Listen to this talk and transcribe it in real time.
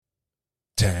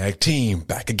Tag team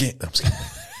back again. I'm just kidding.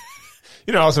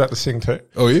 You know, I was about to sing too.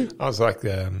 Oh, yeah? I was like,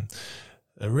 the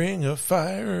ring of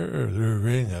fire, the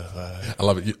ring of fire. I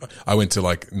love it. I went to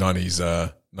like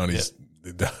 90s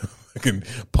fucking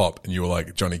pop, and you were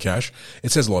like Johnny Cash.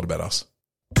 It says a lot about us.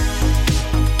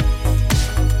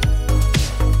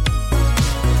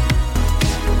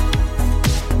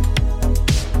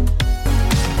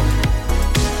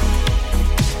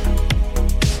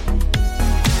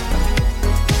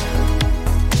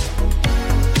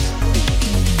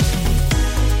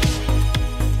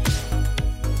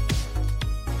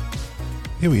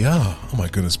 Here we are. Oh my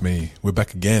goodness me. We're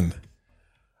back again.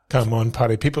 Come on,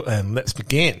 party people, and let's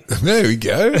begin. There we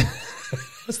go.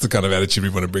 That's the kind of attitude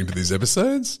we want to bring to these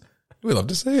episodes. We love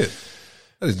to see it.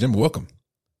 Ladies and gentlemen, welcome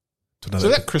to another. So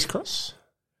is that crisscross?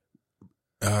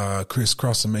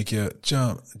 Crisscross and make you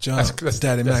jump.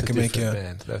 Daddy Mac and make you.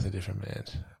 That's a different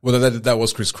band. Well, that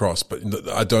was Crisscross, but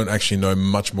I don't actually know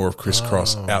much more of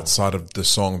Crisscross outside of the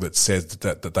song that says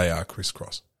that they are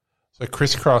Crisscross. So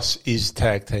Crisscross is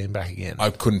tag team back again.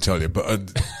 I couldn't tell you, but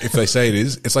if they say it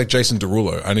is, it's like Jason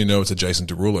Derulo. I only know it's a Jason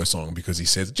Derulo song because he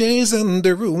says Jason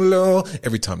Derulo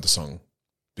every time the song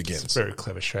begins. It's a very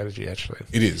clever strategy, actually.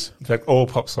 It is. In fact, all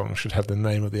pop songs should have the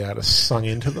name of the artist sung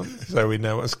into them so we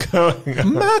know what's going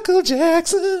on. Michael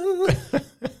Jackson.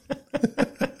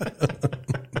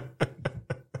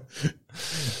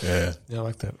 Yeah, I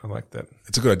like that. I like that.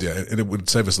 it's a good idea, and it would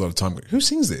save us a lot of time. Who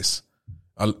sings this?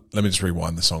 Let me just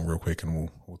rewind the song real quick, and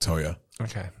we'll tell you.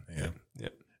 Okay. Yeah.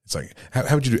 Yep. It's like,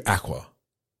 how would you do Aqua?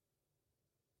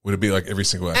 Would it be like every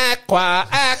single? Aqua,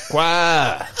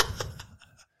 Aqua.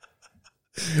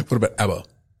 What about ABBA?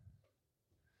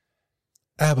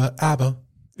 ABBA.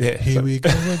 Yeah. Here we go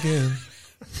again.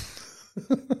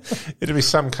 It'd be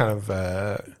some kind of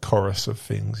chorus of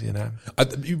things, you know.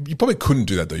 You probably couldn't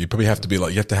do that though. You probably have to be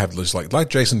like, you have to have just like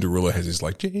Jason Derulo has his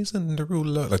like Jason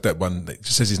Derulo, like that one that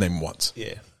just says his name once.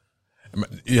 Yeah.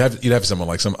 You'd have someone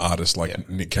like some artist like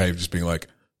Nick Cave just being like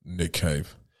Nick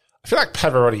Cave. I feel like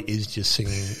Pavarotti is just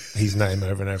singing his name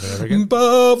over and over and over again.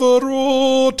 Pavarotti,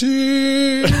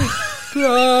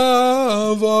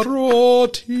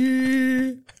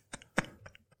 Pavarotti.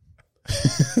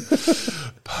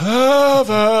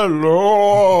 Pavarotti.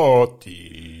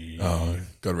 Oh,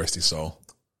 God rest his soul.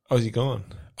 Oh, is he gone?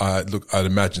 Look, I'd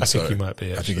imagine so. I think he might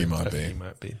be. I think he might be.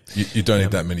 be. You don't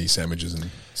eat that many sandwiches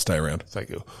and stay around. It's like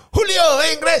Julio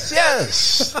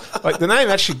Iglesias. Like the name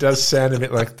actually does sound a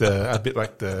bit like the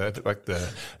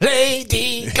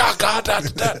Lady Gaga.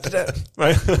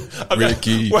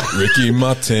 Ricky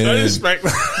Martin. I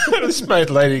just made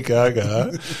Lady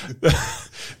Gaga.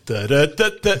 You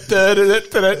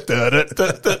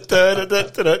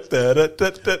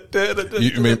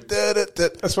mean,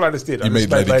 that's what I just did. You made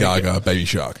Lady Gaga Baby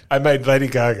Shark. I made Lady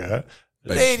Gaga.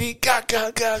 Lady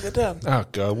Gaga, Gaga. Oh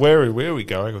God, where are we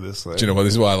going with this thing? Do you know what?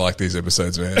 This is why I like these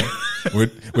episodes, man. we're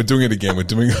doing it again. We're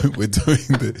doing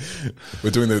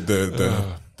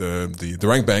the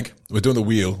rank bank. We're doing the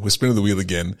wheel. We're spinning the wheel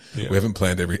again. Yeah. We haven't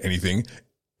planned anything,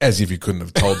 as if you couldn't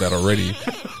have told that already.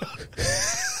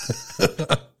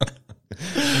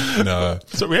 No.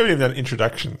 So we haven't even done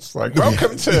introductions. Like,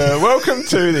 welcome to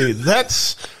the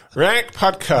That's Rank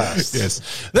Podcast.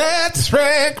 Yes. That's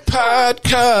Rank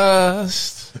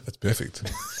Podcast. That's perfect.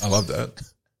 I love that.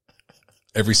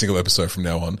 Every single episode from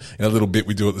now on, in a little bit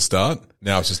we do at the start.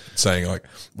 Now it's just saying like,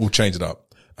 we'll change it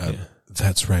up.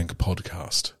 That's Rank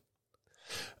Podcast.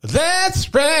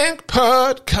 That's Rank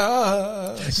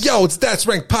Podcast. Yo, it's That's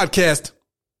Rank Podcast.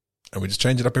 And we just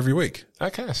change it up every week.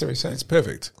 Okay, I see what you're saying. It's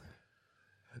perfect.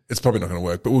 It's probably not going to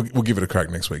work, but we'll give it a crack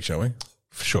next week, shall we?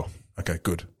 For sure. Okay,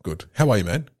 good. How are you,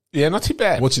 man? Yeah, not too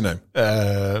bad. What's your name?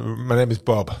 My name is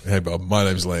Bob. Hey, Bob. My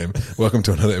name's Liam. Welcome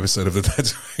to another episode of the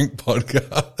That's Rank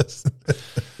Podcast.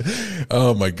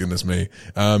 Oh, my goodness me.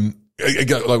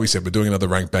 Like we said, we're doing another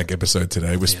Rank Bank episode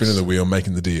today. We're spinning the wheel,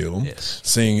 making the deal,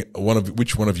 seeing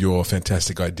which one of your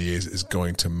fantastic ideas is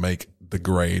going to make the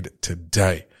grade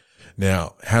today.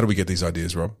 Now, how do we get these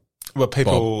ideas, Rob? Well,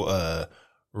 people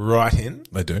write in.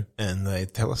 They do. And they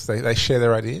tell us, they share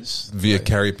their ideas. Via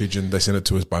carrier pigeon. They send it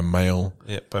to us by mail.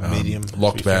 Yeah, by medium.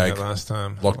 Locked bag. Last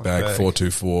time. Locked bag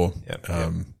 424.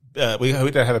 Yep. We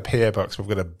don't have a PO box. We've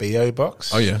got a BO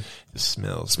box. Oh, yeah. It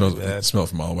smells it smells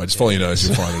from a mile away. Just follow your nose.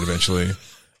 You'll find it eventually.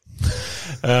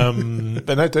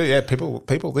 But no,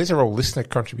 people, these are all listener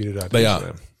contributed ideas. They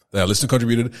are. They are listener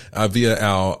contributed via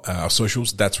our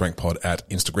socials. That's Rank Pod at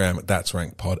Instagram. That's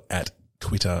Rank Pod at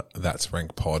Twitter. That's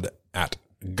Rank Pod at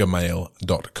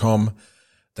gmail.com.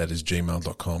 That is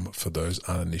gmail.com for those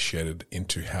uninitiated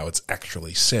into how it's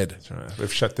actually said. That's right.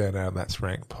 We've shut down our That's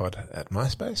Rank pod at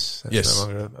MySpace. That's Yes. no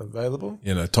longer available.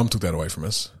 You know, Tom took that away from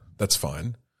us. That's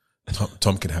fine.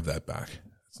 Tom can have that back.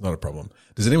 It's not a problem.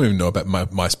 Does anyone even know about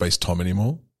MySpace Tom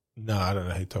anymore? No, I don't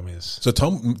know who Tom is. So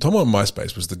Tom on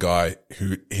MySpace was the guy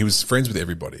who he was friends with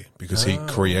everybody because he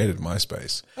created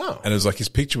MySpace. Oh. And it was like his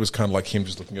picture was kind of like him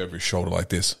just looking over his shoulder like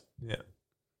this. Yeah.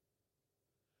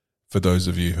 For those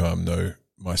of you who know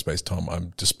MySpace Tom,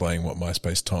 I'm displaying what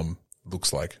MySpace Tom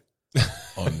looks like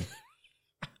on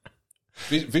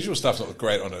visual stuff's not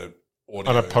great on a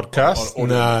audio, On a podcast?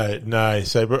 on audio. No.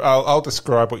 So but I'll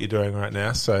describe what you're doing right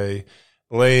now. So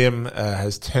Liam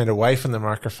has turned away from the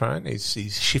microphone.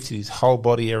 He's shifted his whole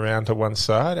body around to one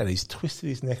side and he's twisted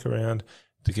his neck around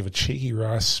to give a cheeky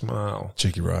wry smile.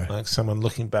 Cheeky Rye. Like someone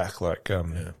looking back like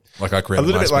Like I a created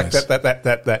little bit like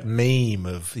MySpace. that meme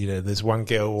of, you know, there's one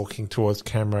girl walking towards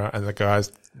camera and the guy's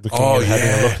looking Oh, and having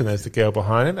a yeah. look and there's the girl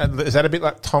behind him. And is that a bit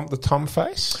like the Tom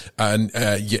face? And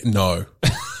no.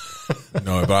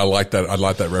 No, but I like that. I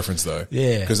like that reference though.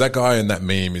 Yeah. Because that guy in that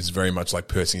meme is very much like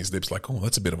pursing his lips like, oh,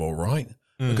 that's a bit of all right.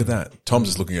 Look at that. Tom's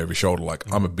just looking over his shoulder like,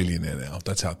 I'm a billionaire now.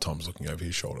 That's how Tom's looking over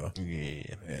his shoulder.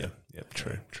 Yeah.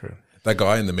 True. That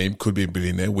guy in the meme could be a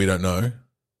billionaire. We don't know.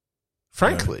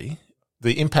 Frankly,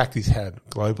 the impact he's had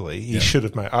globally, he should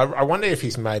have made. I wonder if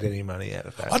he's made any money out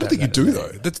of that. I don't think you do though.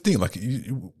 That's the thing. Like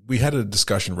we had a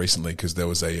discussion recently because there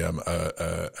was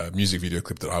a music video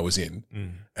clip that I was in,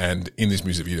 and in this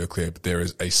music video clip there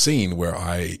is a scene where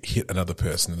I hit another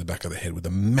person in the back of the head with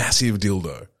a massive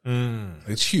dildo.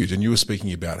 It's huge, and you were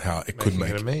speaking about how it could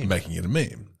make making it a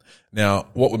meme. Now,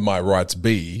 what would my rights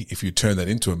be if you turned that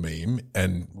into a meme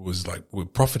and was like we're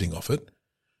profiting off it?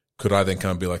 Could I then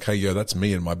come and be like, hey, yo, that's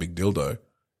me and my big dildo.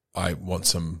 I want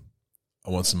some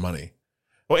money.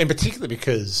 Well, in particular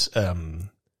because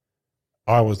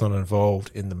I was not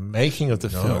involved in the making of the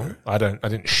film. I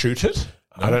didn't shoot it.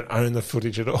 No. I don't own the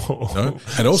footage at all. No.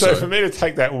 And also, so for me to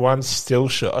take that one still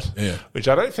shot, which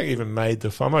I don't think even made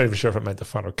the I'm not even sure if it made the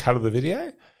final cut of the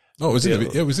video. Oh, it was in the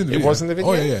video. It was in the video. It was in the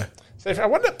video. Oh yeah. So if I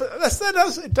wonder, but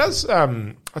it does.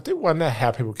 I do wonder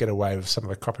how people get away with some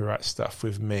of the copyright stuff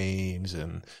with memes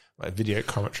and like video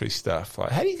commentary stuff.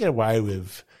 Like, how do you get away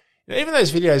with even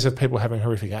those videos of people having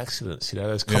horrific accidents? You know,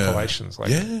 those compilations. Like,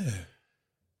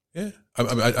 yeah.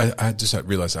 I just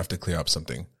realized I have to clear up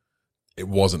something. It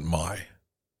wasn't my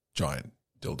giant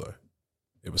dildo.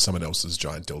 It was someone else's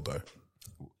giant dildo.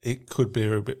 It could be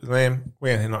a bit. Liam,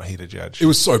 we're not here to judge. It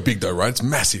was so big though, right? It's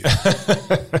massive.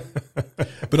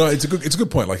 But no, it's a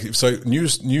good point. Like, so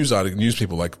news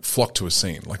people like flock to a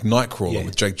scene, like Nightcrawler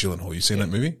with Jake Gyllenhaal. You seen that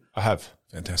movie? I have.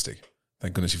 Fantastic.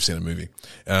 Thank goodness you've seen a movie.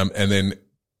 And then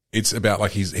it's about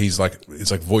like he's like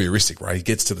it's like voyeuristic, right? He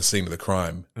gets to the scene of the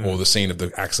crime or the scene of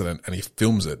the accident and he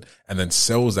films it and then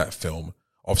sells that film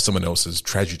of someone else's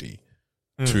tragedy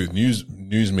to news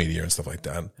media and stuff like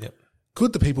that. Yep.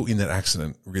 Could the people in that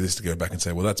accident realistically go back and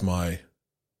say, well, that's my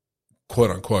quote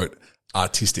unquote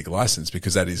artistic license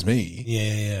because that is me?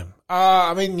 Yeah.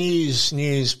 I mean,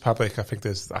 news public. I think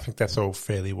that's all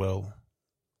fairly well,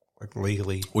 like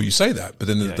legally. Well, you say that, but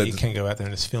then you can go out there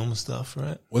and just film stuff,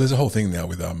 right? Well, there's a whole thing now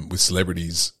with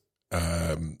celebrities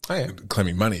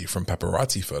claiming money from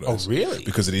paparazzi photos. Oh, really?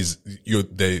 Because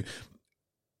they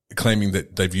claiming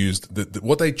that they've used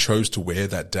what they chose to wear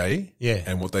that day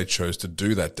and what they chose to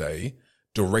do that day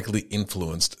directly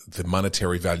influenced the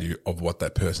monetary value of what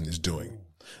that person is doing.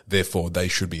 Therefore, they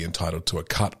should be entitled to a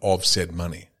cut of said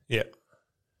money. Yeah.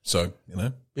 So,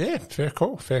 Yeah, fair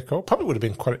call. Probably would have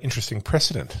been quite an interesting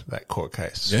precedent, that court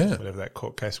case. Yeah. Whatever that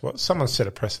court case was. Someone set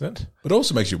a precedent. But it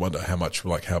also makes you wonder how much,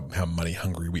 like, how money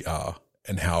hungry we are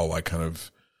and how, like, kind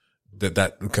of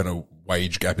that kind of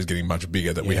wage gap is getting much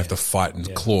bigger that we have to fight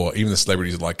and claw. Even the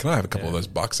celebrities are like, can I have a couple of those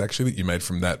bucks actually that you made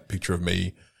from that picture of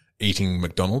me eating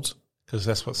McDonald's? Because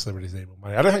that's what celebrities need more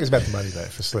money. I don't think it's about the money though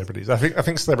for celebrities. I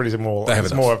think celebrities are more. They have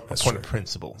it's enough. more a That's point true. of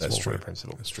principle. That's true.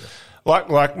 That's true.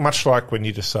 Much like when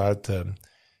you decide to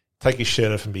take your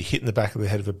shirt off and be hit in the back of the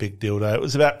head with a big dildo. It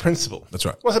was about principle. That's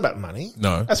right. It wasn't about money.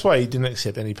 No. That's why you didn't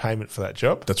accept any payment for that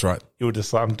job. That's right. You were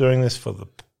just like, I'm doing this for the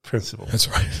principle. That's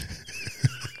right.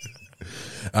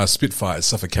 Spitfires,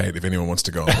 Suffocate, if anyone wants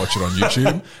to go and watch it on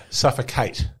YouTube.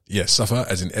 Suffocate. Yes, Suffer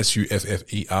as in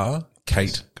Suffer,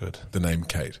 Kate. Good. The name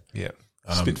Kate. Yeah.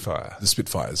 Spitfire. The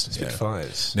Spitfires.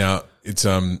 Spitfires. Yeah. Now, it's,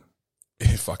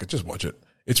 fuck it, just watch it.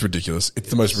 It's ridiculous. It's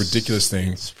the most ridiculous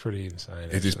thing. It's pretty insane.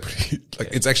 It is pretty,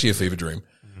 it's actually a fever dream.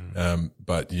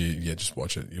 But just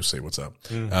watch it. You'll see what's up.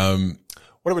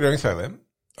 What are we doing today, Liam?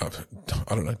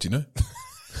 I don't know. Do you know?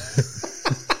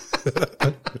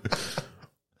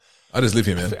 I just live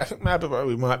here, man. I think maybe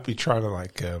we might be trying to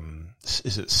like,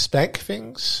 is it spank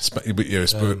things? We're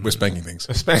spanking things.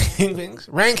 Spanking things?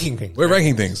 Ranking things. We're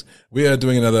ranking things. We are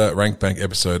doing another Rank Bank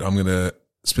episode. I'm going to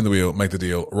spin the wheel, make the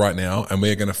deal right now, and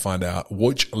we're going to find out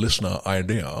which listener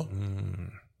idea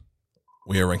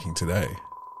we are ranking today.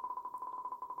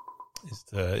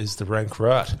 Is the rank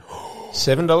right?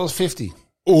 $7.50.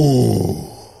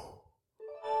 Oh.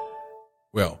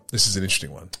 Well, this is an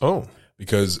interesting one. Oh.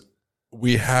 Because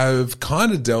we have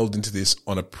kind of delved into this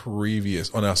on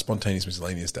our spontaneous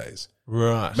miscellaneous days.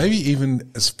 Right. Maybe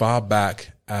even as far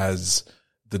back as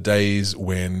the days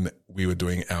when we were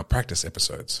doing our practice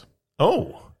episodes.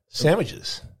 Oh,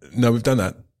 sandwiches. No, we've done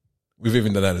that. We've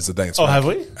even done that as a dance. Oh, have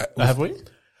we? Have we?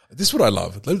 This is what I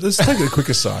love. Let's take a quick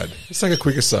aside. Let's take a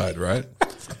quick aside, right?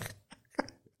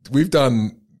 We've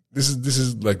done, this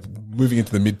is like moving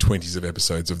into the mid-20s of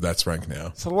episodes of That's Rank now.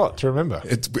 It's a lot to remember.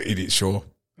 It is, sure.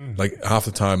 Like half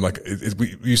the time, like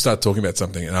you start talking about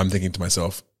something and I'm thinking to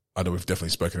myself, I know we've definitely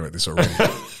spoken about this already.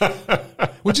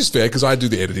 Which is fair because I do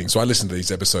the editing, so I listen to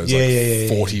these episodes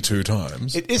 42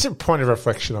 times. It is a point of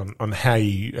reflection on how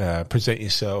you present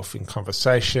yourself in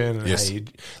conversation. And Yes. how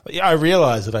you, I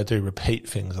realise that I do repeat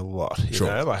things a lot. You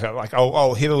know? Like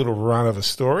I'll hit a little run of a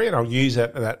story and I'll use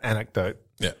that anecdote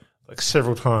like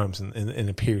several times in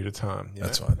a period of time.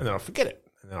 That's know? fine. And then I'll forget it.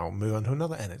 And then I'll move on to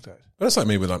another anecdote. But that's like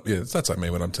me when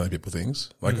I'm telling people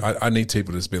things. Like I need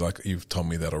people to just be like, you've told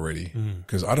me that already,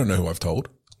 because I don't know who I've told.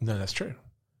 No, that's true.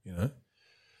 You know,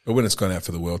 but when it's gone out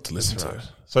for the world to listen to.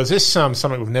 So is this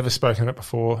something we've never spoken about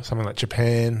before? Something like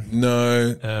Japan?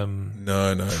 No,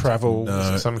 no. Travel? No. Is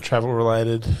it something travel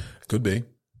related? Could be.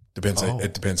 Depends.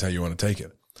 It depends how you want to take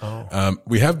it. Oh.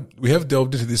 We have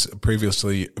delved into this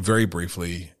previously, very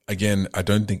briefly. Again, I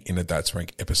don't think in a That's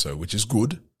Rank episode, which is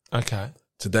good. Okay.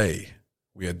 Today,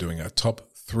 we are doing our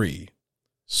top 3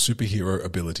 superhero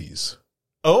abilities.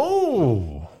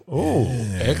 Oh,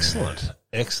 excellent.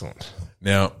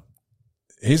 Now,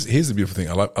 here's the beautiful thing.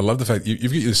 I love the fact you've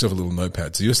got yourself a little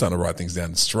notepad, so you're starting to write things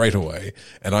down straight away,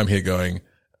 and I'm here going,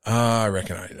 I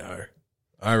reckon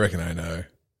I know.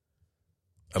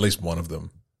 At least one of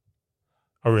them.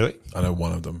 Oh, really? I know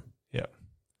one of them. Yeah.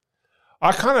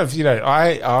 I kind of,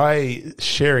 I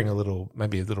sharing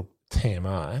maybe a little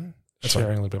TMI,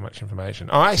 sharing a little bit much information.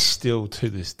 I still,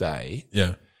 to this day,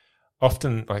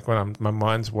 often, like when my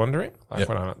mind's wandering, like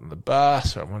when I'm on the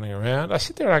bus or I'm wandering around, I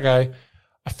sit there and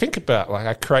I think about, like,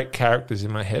 I create characters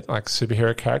in my head, like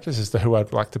superhero characters as to who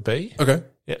I'd like to be. Okay.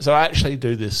 Yeah. So I actually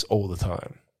do this all the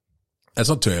time. That's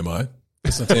not TMI.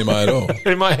 That's not TMI at all.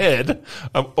 In my head,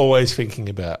 I'm always thinking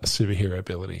about a superhero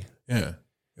ability. Yeah.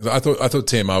 I thought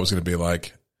TMI was going to be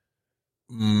like,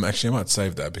 actually, I might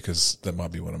save that because that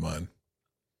might be one of mine.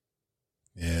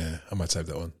 Yeah, I might save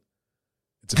that one.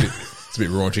 It's a bit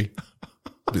raunchy,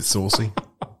 a bit saucy.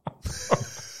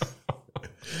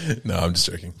 No, I'm just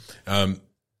joking.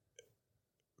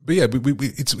 But yeah,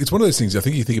 it's one of those things I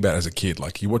think you think about as a kid.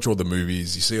 Like you watch all the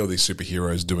movies, you see all these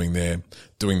superheroes doing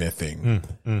their thing.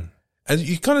 And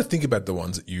you kind of think about the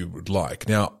ones that you would like.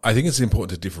 Now, I think it's important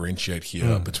to differentiate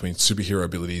here between superhero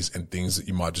abilities and things that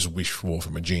you might just wish for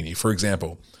from a genie. For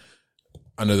example,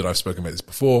 I know that I've spoken about this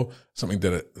before. Something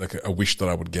that a wish that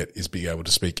I would get is being able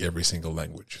to speak every single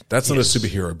language. That's not a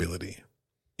superhero ability.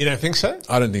 You don't think so?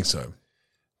 I don't think so.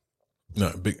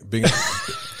 No, big.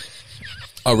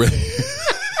 Oh, really?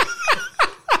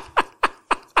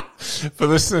 For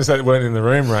listeners that weren't in the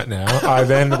room right now, I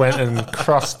then went and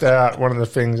crossed out one of the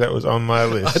things that was on my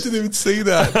list. I didn't even see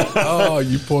that. Oh,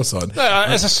 you poor son. No,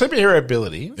 as a superhero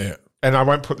ability, Yeah. and I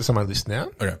won't put this on my list now,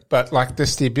 Okay. but like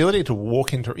there's the ability to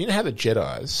walk into, you know how the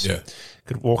Jedis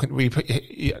could walk in,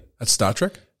 That's Star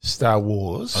Trek? Star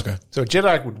Wars. Okay. So a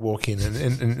Jedi would walk in,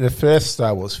 and in the first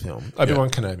Star Wars film,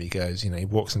 Obi-Wan Kenobi goes, he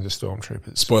walks into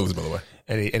stormtroopers. Spoilers, by the way.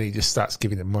 And he just starts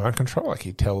giving them mind control, like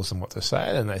he tells them what to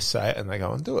say, and they say it, and they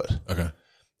go and do it. Okay.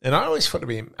 And I always thought to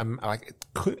be like,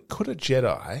 could a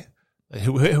Jedi,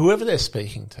 whoever they're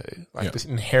speaking to, just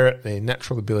inherit their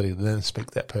natural ability to then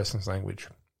speak that person's language?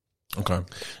 Okay.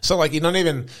 So like you're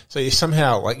you're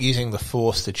somehow like using the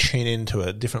Force to tune into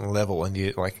a different level, and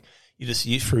you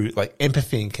through like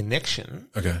empathy and connection.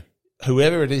 Okay.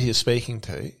 Whoever it is you're speaking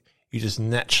to, you just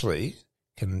naturally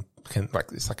can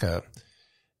like it's like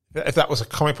if that was a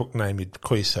comic book name, you'd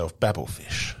call yourself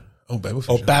Babblefish. Oh, Babblefish.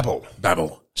 Or Babble.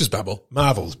 Babble. Just Babble.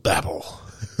 Marvel's Babble.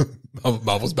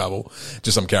 Marvel's Babble.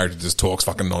 Just some character just talks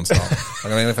fucking nonstop.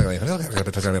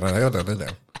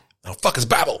 Oh, fuck is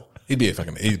Babble?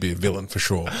 He'd be a villain for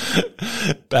sure.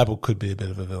 Babel could be a bit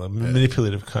of a villain,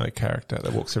 manipulative kind of character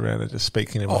that walks around and just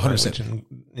speaking in every language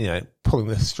and, pulling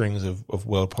the strings of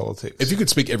world politics. If you could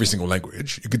speak every single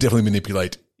language, you could definitely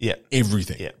manipulate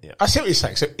everything. Yeah. I see what you're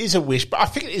saying. So it is a wish, but I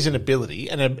think it is an ability,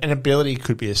 and an ability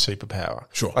could be a superpower.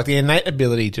 Sure. Like the innate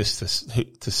ability just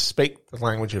to speak the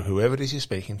language of whoever it is you're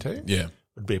speaking to. Yeah.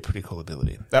 Would be a pretty cool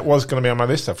ability. That was going to be on my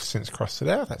list. I've since crossed it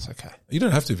out. That's okay. You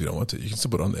don't have to if you don't want to. You can still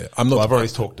put it on there. I've already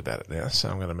talked about it now, so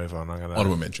I'm going to move on.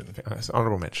 Honorable mention.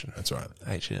 Honorable mention. That's right.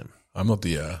 HM. I'm not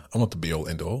the be all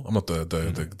end all. I'm not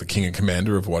the king and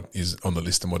commander of what is on the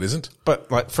list and what isn't.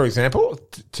 But like, for example,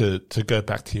 to go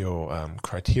back to your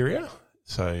criteria.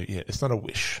 So yeah, it's not a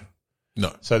wish.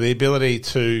 No. So the ability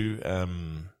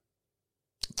to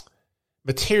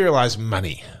materialize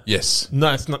money. Yes.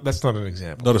 No, it's not. That's not an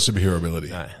example. Not a superhero ability.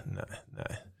 No.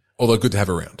 Although good to have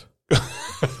around.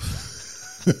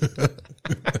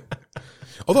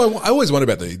 Although I always wonder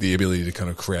about the ability to kind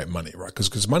of create money, right?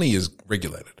 Because money is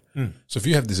regulated. So if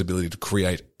you have this ability to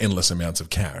create endless amounts of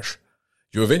cash,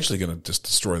 you're eventually going to just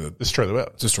destroy the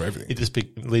world, destroy everything. It just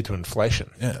lead to inflation.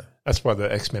 Yeah, that's why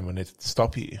the X-Men would need to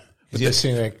stop you. Because you're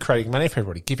sitting there creating money for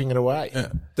everybody, giving it away. Yeah.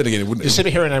 Then again, it wouldn't. Your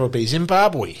superhero name would be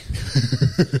Zimbabwe.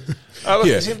 Oh,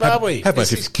 look, Zimbabwe.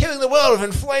 He's killing the world with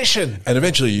inflation. And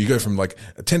eventually you go from like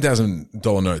a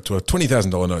 $10,000 note to a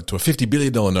 $20,000 note to a $50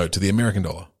 billion note to the American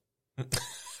dollar.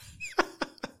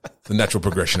 The natural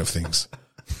progression of things.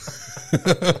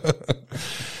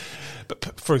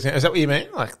 But for example, is that what you mean?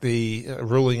 Like the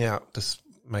ruling out just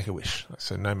Make-A-Wish.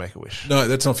 So no Make-A-Wish. No,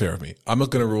 that's not fair of me. I'm not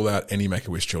going to rule out any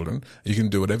Make-A-Wish children. You can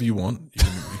do whatever you want. You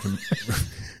can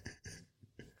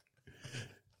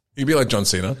you can be like John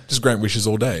Cena. Just grant wishes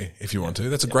all day if you want to.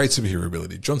 That's a great superhero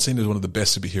ability. John Cena is one of the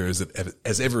best superheroes that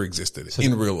has ever existed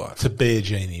in real life. To be a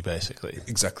genie, basically.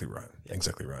 Exactly right.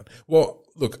 Exactly right. Well,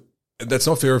 look, that's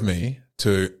not fair of me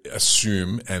to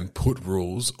assume and put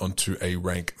rules onto a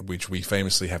rank which we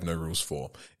famously have no rules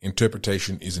for.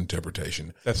 Interpretation is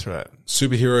interpretation. That's right.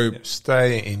 Superhero.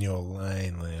 Stay in your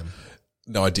lane, Liam.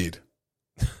 No, I did.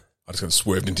 I just kind of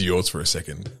swerved into yours for a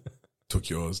second. Took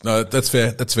yours. No, that's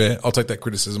fair. That's fair. I'll take that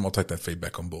criticism. I'll take that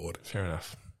feedback on board. Fair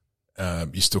enough.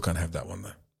 You still can't have that one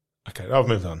though. Okay, I've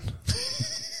moved on.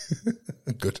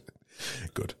 Good.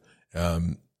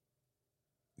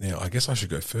 Now, I guess I should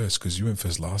go first because you went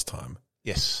first last time.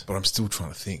 Yes. But I'm still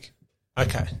trying to think.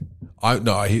 Okay.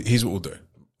 Here's what we'll do.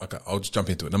 Okay, I'll just jump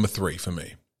into it. Number 3 for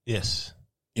me. Yes.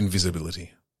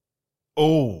 Invisibility.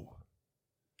 Oh.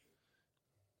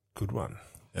 Good one.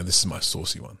 And this is my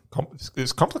saucy one.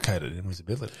 It's complicated,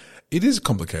 invisibility. It is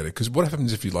complicated because what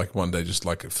happens if you like one day just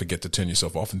like forget to turn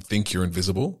yourself off and think you're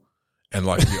invisible and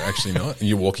like you're actually not and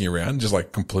you're walking around just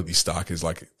like completely stark is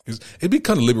like, it'd be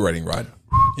kind of liberating, right?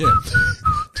 Yeah.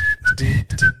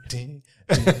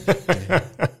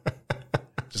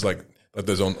 Just like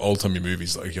those old timey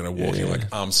movies, like, walking like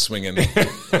arms swinging,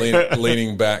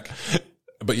 leaning back.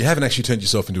 But you haven't actually turned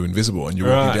yourself into invisible and you're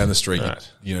walking down the street,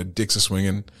 dicks are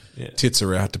swinging, tits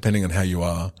are out, depending on how you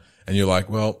are. And you're like,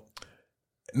 well,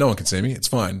 no one can see me. It's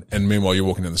fine. And meanwhile, you're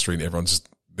walking down the street and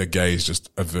their gaze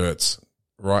just averts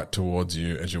right towards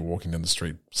you as you're walking down the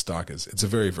street, starkers. It's a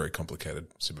very, very complicated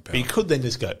superpower. But you could then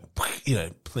just go,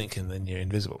 blink and then you're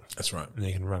invisible. That's right. And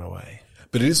you can run away.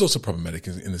 But it is also problematic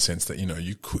in the sense that,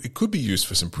 it could be used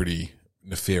for some pretty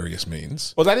nefarious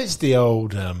means. Well, that is the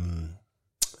old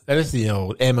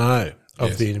MO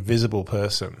of the invisible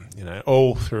person,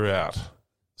 all throughout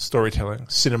storytelling,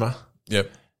 cinema.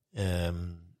 Yep. I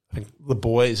think The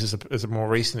Boys is a more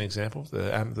recent example.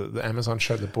 The Amazon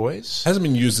show The Boys hasn't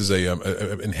been used as a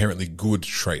inherently good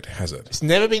trait, has it? It's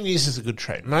never been used as a good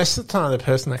trait. Most of the time, the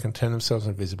person that can turn themselves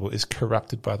invisible is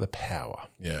corrupted by the power.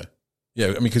 Yeah, yeah.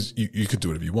 I mean, because you could do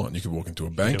whatever you want. You could walk into a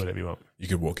bank. Do whatever you want. You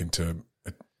could walk into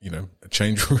a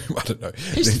change room. I don't know.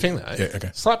 Here's the thing, though. Yeah,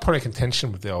 okay. Slight point of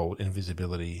contention with the old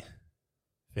invisibility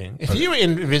thing. If you were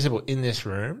invisible in this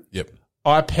room, yep,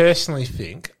 I personally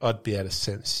think I'd be able to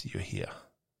sense you're here.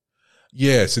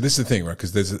 Yeah, so this is the thing, right?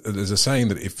 Because there's a saying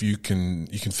that if you can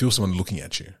feel someone looking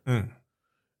at you,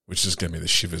 which just gave me the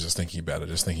shivers just thinking about it.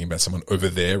 Just thinking about someone over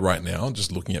there right now,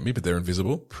 just looking at me, but they're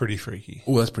invisible. Pretty freaky.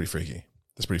 Oh, that's pretty freaky.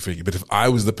 That's pretty freaky. But if I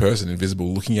was the person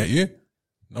invisible looking at you,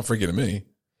 not freaky to me.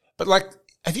 But like,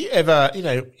 have you ever,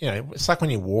 it's like when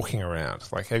you're walking around.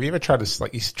 Like, have you ever tried to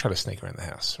try to sneak around the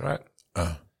house, right?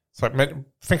 It's like,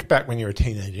 think back when you were a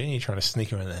teenager and you're trying to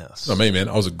sneak around the house. Not me, man.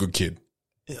 I was a good kid.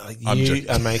 Like you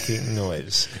are making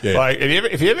noise. Yeah. Like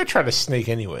if you ever try to sneak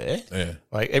anywhere,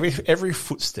 like every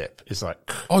footstep is like,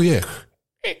 oh yeah,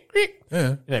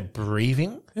 yeah,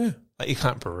 breathing. Yeah, like you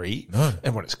can't breathe. No,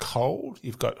 and when it's cold,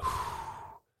 you've got.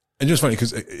 And just funny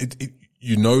because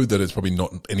you know that it's probably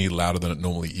not any louder than it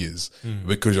normally is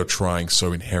because you're trying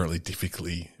so inherently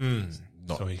difficultly.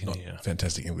 Not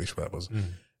fantastic English, but that was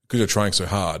because you're trying so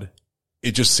hard.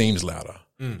 It just seems louder,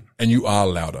 and you are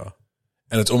louder,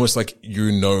 and it's almost like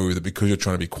you know that because you're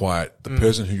trying to be quiet, the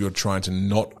person who you're trying to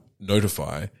not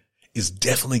notify is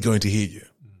definitely going to hear you.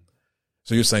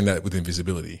 So you're saying that with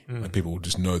invisibility, like people will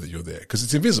just know that you're there because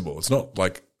it's invisible. It's not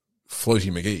like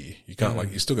Floaty McGee. You can't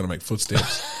you're still going to make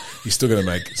footsteps. You're still going to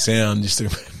make sound. You're still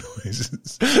going to make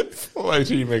noises.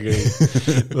 Floaty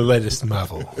McGee, the latest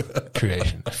Marvel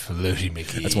creation. Floaty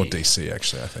McGee. That's more DC,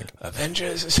 actually, I think.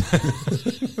 Avengers.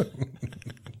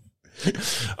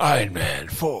 Iron Man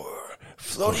 4.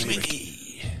 Floaty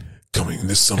McGee. Coming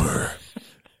this summer.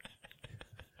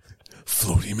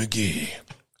 Floaty McGee.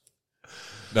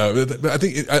 No, but I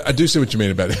think I do see what you mean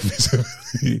about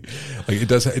invisibility. Like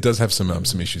it does have some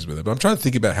issues with it. But I'm trying to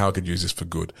think about how I could use this for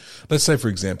good. Let's say, for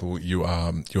example, you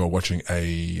are watching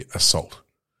a assault.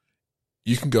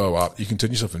 You can go up, you can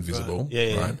turn yourself invisible,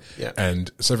 right? Yeah.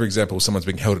 And so, for example, someone's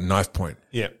being held at knife point,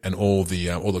 and all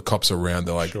the cops are around.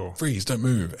 They're like, "Freeze! Don't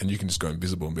move!" And you can just go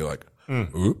invisible and be like,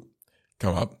 "Oop,"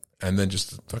 come up, and then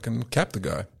just fucking cap the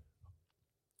guy.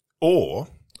 Or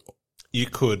you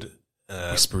could.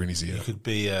 Whisper in his ear.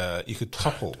 You could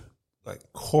topple like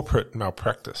corporate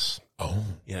malpractice. Oh,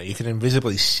 you can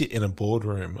invisibly sit in a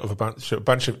boardroom of a bunch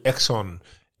of Exxon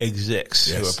execs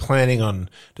who are planning on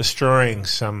destroying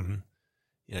some,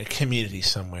 community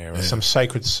somewhere or some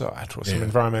sacred site or some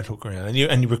environmental ground,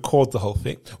 and you record the whole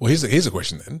thing. Well, here's a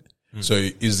question then. So,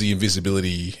 is the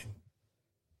invisibility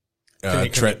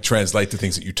translate to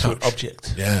things that you touch? To an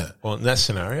object. Yeah. Well, in that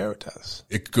scenario, it does.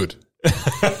 It could.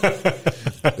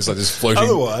 It's like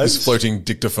this floating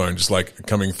dictaphone just like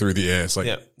coming through the air. It's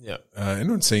like,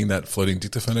 anyone seeing that floating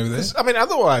dictaphone over there? I mean,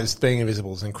 otherwise being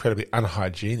invisible is incredibly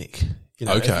unhygienic.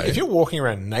 Okay. If you're walking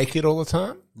around naked all the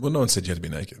time. Well, no one said you had to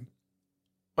be naked.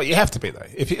 Well, you have to be though.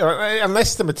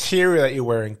 Unless the material that you're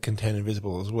wearing can turn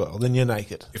invisible as well, then you're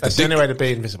naked. That's the only way to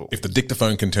be invisible. If the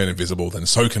dictaphone can turn invisible, then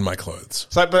so can my clothes.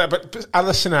 So, but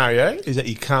other scenario is that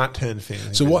you can't turn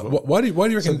things so invisible. Why do you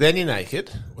reckon? So then you're naked.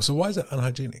 So why is that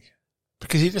unhygienic?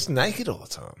 Because you're just naked all the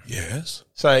time. Yes.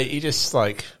 So you're just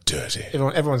like dirty.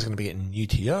 Everyone's going to be getting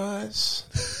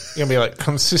UTIs. You're going to be like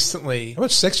consistently. How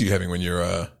much sex are you having when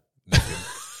you're naked?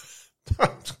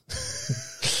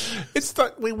 It's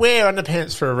like we wear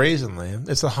underpants for a reason, Liam.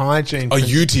 It's a hygiene. Oh,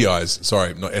 UTIs.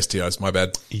 Sorry, not STIs. My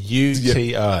bad.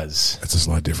 UTIs. That's a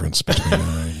slight difference between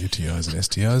UTIs and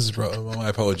STIs. My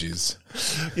apologies.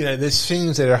 There's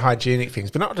things that are hygienic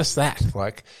things, but not just that.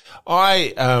 Like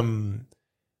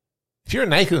if you're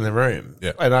naked in the room,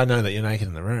 and I know that you're naked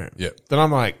in the room, then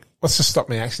I'm like, let's just stop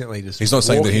me accidentally just He's not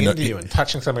saying that into you and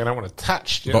touching something I don't want to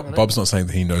touch. Do you know what I mean? Bob's not saying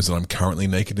that he knows that I'm currently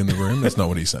naked in the room. That's not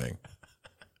what he's saying.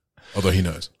 Although he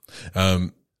knows.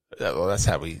 Well, that's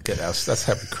how we get that's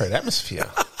how we create atmosphere.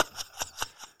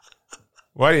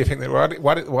 Why do you think that?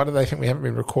 Why do they think we haven't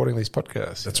been recording these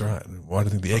podcasts? That's right. Why do you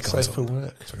think the aircon's safe for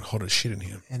work? It's like hot as shit in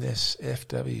here.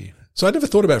 NSFW. So I never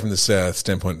thought about it from the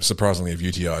standpoint, surprisingly, of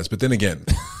UTIs. But then again,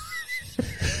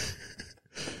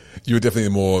 you were definitely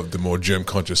the more germ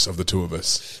conscious of the two of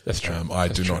us. That's true. I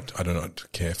do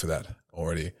not care for that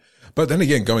already. But then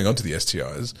again, going on to the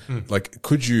STIs, like,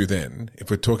 could you then, if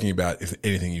we're talking about if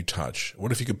anything you touch,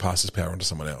 what if you could pass this power on to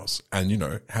someone else and,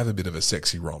 have a bit of a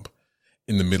sexy romp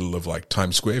in the middle of like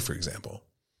Times Square, for example?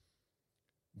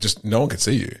 Just no one could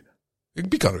see you. It'd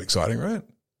be kind of exciting, right?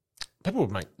 People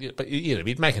would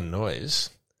you'd make a noise.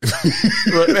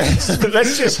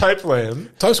 Let's just hope,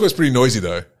 Liam. Times Square's pretty noisy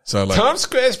though. So like, Times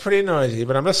Square's pretty noisy,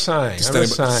 but I'm just saying.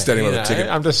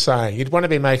 I'm just saying. You'd want to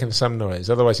be making some noise,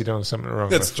 otherwise you're doing something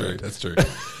wrong. That's true. That's true.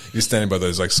 You're standing by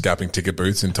those like scalping ticket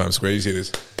booths in Times Square. You see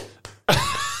this?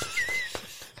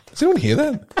 Does anyone hear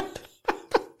that?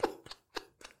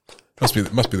 Must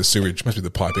be the sewage. Must be the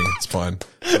piping. It's fine.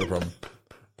 Not a problem.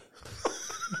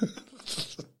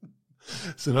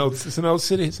 It's an old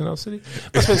city. It must have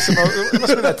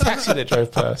been that taxi that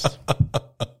drove past.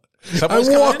 Subway's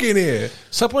I walk in here.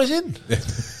 Subway's in.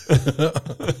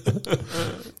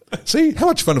 See, how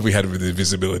much fun have we had with the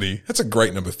invisibility? That's a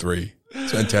great number 3.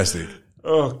 It's fantastic.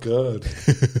 Oh, God.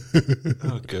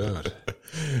 Oh, God.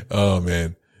 Oh,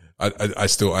 man. I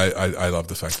love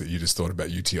the fact that you just thought about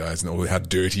UTIs and all how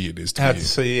dirty it is to be.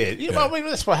 So well, I mean,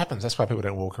 that's what happens. That's why people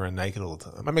don't walk around naked all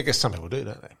the time. I mean, I guess some people do,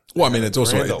 don't they? Well, I mean, it's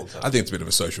also, I think it's a bit of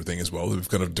a social thing as well. We've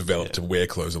kind of developed to wear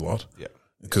clothes a lot. Yeah.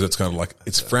 Because it's kind of like,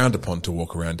 it's frowned upon to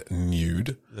walk around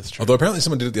nude. That's true. Although apparently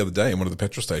someone did it the other day in one of the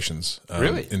petrol stations.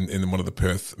 Really? In one of the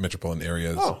Perth metropolitan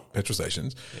areas petrol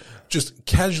stations. Yeah. Just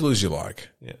casual as you like.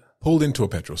 Yeah. Pulled into a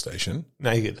petrol station.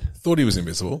 Naked. Thought he was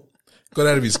invisible. Got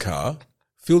out of his car.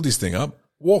 filled his thing up,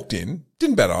 walked in,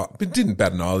 didn't bat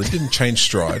an eyelid, didn't change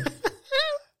stride.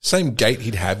 Same gait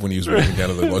he'd have when he was walking down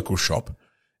to the local shop,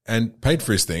 and paid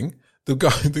for his thing. The guy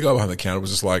behind the counter was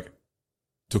just like,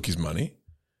 took his money.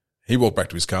 He walked back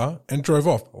to his car and drove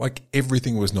off like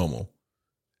everything was normal.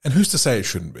 And who's to say it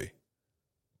shouldn't be?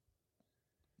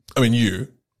 I mean, you.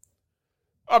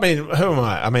 I mean, who am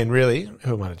I? I mean, really,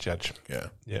 who am I to judge? Yeah.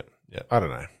 Yeah. I don't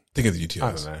know. Think of the UTIs.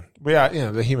 I don't know. We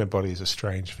are, the human body is a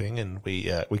strange thing, and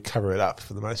we cover it up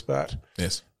for the most part.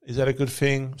 Yes. Is that a good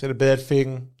thing? Is that a bad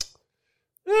thing?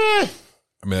 I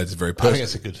mean, that's very I personal. think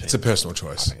it's a good thing. It's a personal I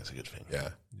choice. think it's a good thing. Yeah.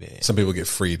 Yeah. Some people get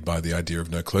freed by the idea of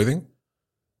no clothing.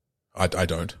 I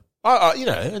don't.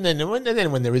 And then when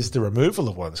there is the removal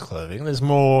of one's clothing, there's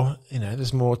more.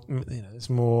 There's more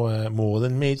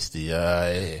than meets the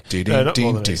eye. Not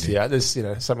more than meets the eye.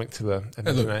 There's something to the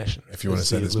imagination. If you want to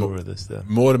say there's more, the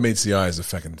more than meets the eye is a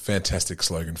fucking fantastic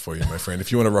slogan for you, my friend.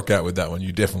 If you want to rock out with that one,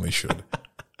 you definitely should.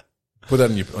 Put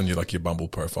that on your like your Bumble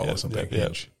profile or something.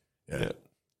 Yeah.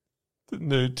 The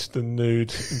nude,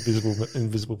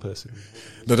 invisible person.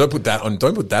 No, don't put that on.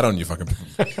 Don't put that on your fucking.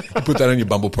 Put that on your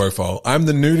Bumble profile. I'm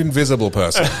the nude invisible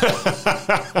person.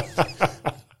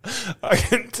 I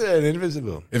can turn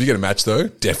invisible. If you get a match though,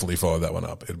 definitely follow that one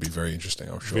up. It'll be very interesting.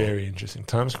 I'm sure. Very interesting.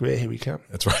 Times Square. Here we come.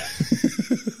 That's right.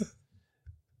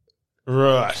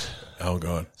 Right. Oh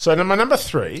god. So my number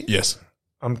 3. Yes.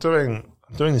 I'm doing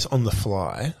this on the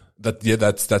fly.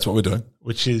 That's what we're doing.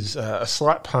 Which is a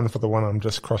slight pun for the one I'm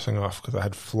just crossing off because I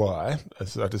had fly.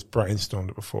 As I just brainstormed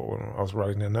it before when I was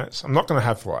writing down notes. I'm not going to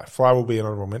have fly. Fly will be an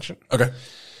honorable mention. Okay.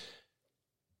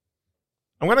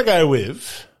 I'm going to go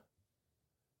with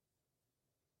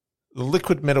the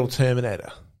liquid metal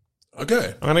Terminator.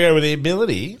 Okay. I'm going to go with the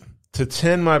ability to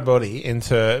turn my body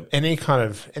into any kind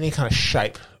of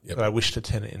shape that I wish to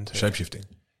turn it into. Shapeshifting.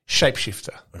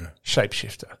 Shapeshifter. Okay.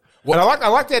 Shapeshifter. What? And I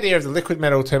like the idea of the liquid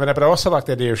metal Terminator, but I also like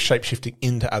the idea of shapeshifting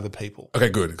into other people. Okay,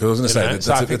 good. Because I was going to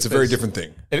say that's a very different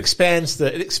thing. It expands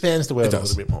the world a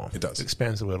little bit more. It does. It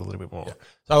expands the world a little bit more. Yeah.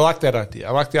 So I like that idea.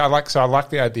 I like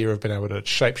the idea of being able to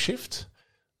shapeshift.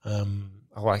 I've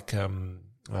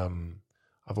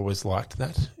always liked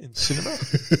that in cinema.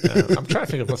 I'm trying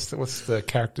to think of what's the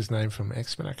character's name from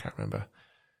X-Men. I can't remember.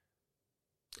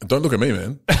 Don't look at me,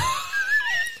 man.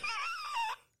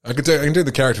 I can do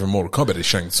the character from Mortal Kombat is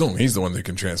Shang Tsung. He's the one who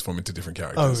can transform into different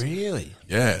characters. Oh, really?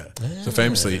 Yeah. So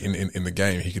famously in the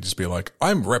game, he could just be like,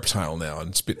 I'm Reptile now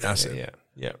and spit acid.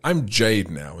 Yeah. I'm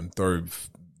Jade now and throw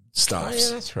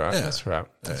staffs. Oh, yeah, that's right. Yeah.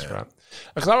 That's right.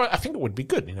 Because I think it would be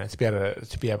good,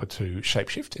 to be able to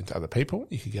shapeshift into other people.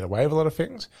 You could get away with a lot of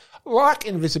things. Like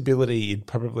invisibility, it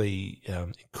probably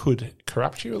it could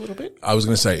corrupt you a little bit. I was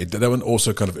going to say that one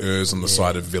also kind of errs on the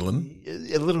side of villain.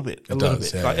 A little bit.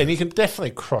 Yeah. And you can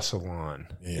definitely cross a line.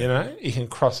 Yeah. You can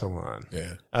cross a line.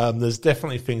 Yeah. There's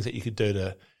definitely things that you could do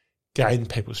to gain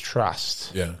people's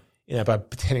trust. Yeah. By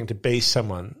pretending to be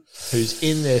someone who's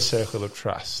in their circle of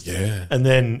trust. Yeah. And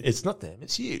then it's not them,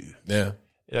 it's you. Yeah.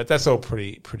 That's all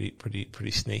pretty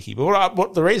sneaky. But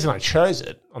what the reason I chose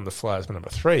it on the fly as my number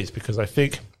 3 is because I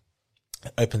think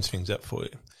it opens things up for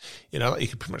you. You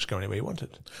could pretty much go anywhere you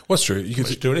wanted. What's true? You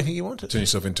could do anything you wanted. Turn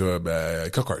yourself into a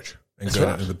cockroach and That's go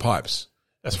right. down into the pipes.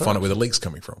 That's and find out where the leak's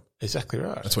coming from. Exactly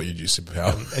right. That's what you'd use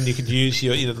superpower. And you could use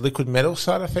your the liquid metal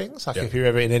side of things. Like if you're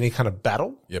ever in any kind of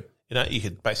battle, Yep. you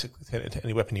could basically turn it into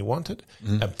any weapon you wanted.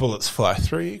 And bullets fly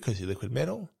through you because you're liquid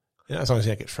metal. As long as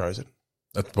you don't get frozen.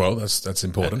 That's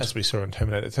important. As we saw in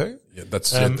Terminator 2. Yeah,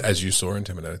 that's as you saw in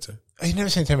Terminator 2. Oh, you've never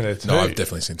seen Terminator 2? No, I've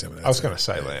definitely seen Terminator 2. I was going to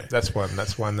say that. That's one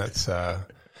that's that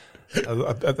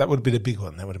would have been a big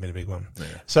one. That would have been a big one. Yeah.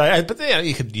 So, but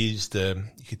you could you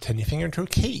could turn your finger into a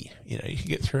key. You could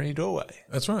get through any doorway.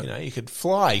 That's right. You could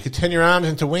fly. You could turn your arms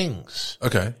into wings.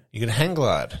 Okay. You could hang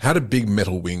glide. How do big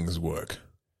metal wings work?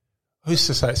 Who's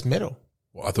to say it's metal?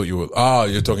 Well, I thought you were. Oh,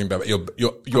 you're talking about you're the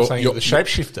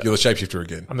shapeshifter. You're the shapeshifter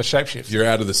again. I'm the shapeshifter. You're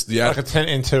out of this. I could turn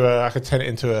it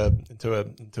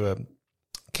into a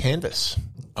canvas.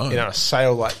 Oh. A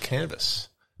sail-like canvas.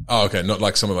 Oh, okay. Not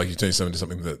like someone like you turn something into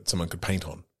something that someone could paint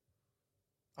on.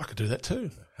 I could do that too.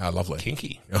 How lovely.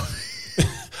 Kinky.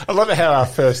 I love how our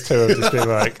first two have just been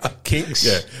like kinks.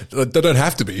 Yeah, they don't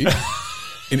have to be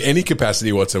in any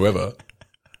capacity whatsoever.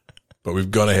 But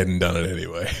we've gone ahead and done it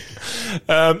anyway.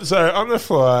 So on the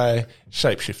fly,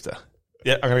 shapeshifter.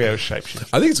 Yeah, I'm going to go with shapeshifter.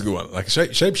 I think it's a good one. Like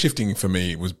shape shifting for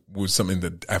me was something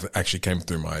that actually came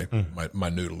through my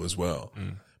noodle as well,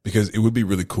 because it would be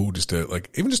really cool just to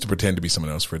even just to pretend to be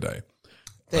someone else for a day.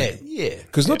 Yeah.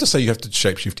 Because not to say you have to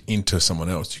shapeshift into someone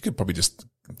else. You could probably just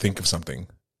think of something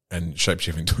and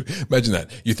shapeshift into it. Imagine that.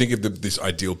 You think of this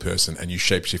ideal person and you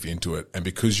shapeshift into it, and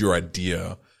because your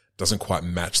idea doesn't quite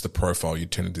match the profile, you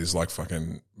turn into this like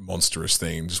fucking monstrous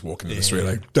thing, just walking in the street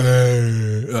like,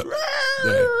 yeah.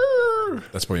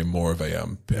 That's probably more of a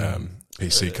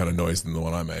PC kind of noise than the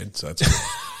one I made. So that's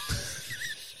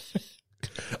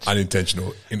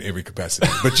unintentional in every capacity.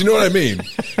 But you know what I mean?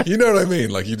 You know what I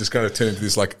mean? Like you just kind of turn into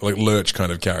this like Lurch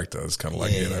kind of character. It's kind of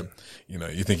like, you know,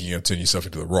 you're thinking you're going to turn yourself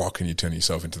into the Rock and you turn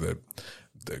yourself into the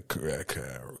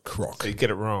Croc. So you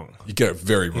get it wrong. You get it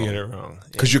very wrong. You get it wrong.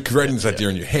 Because you're creating this idea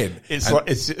in your head. It's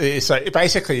like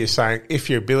basically you're saying if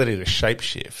your ability to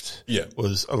shapeshift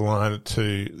was aligned to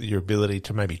your ability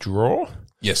to maybe draw.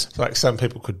 Yes. So like some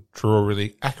people could draw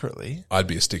really accurately. I'd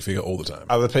be a stick figure all the time.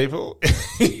 Other people,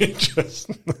 just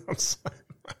not so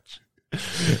much.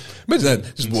 Imagine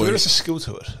that. Just so there's a skill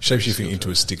to it. Shapeshifting into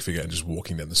a stick figure and just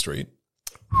walking down the street.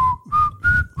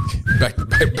 Back to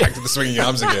the swinging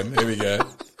arms again. Here we go.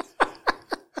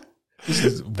 This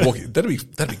is walking. That'd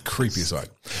be creepy aside.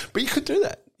 But you could do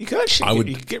that. You could actually.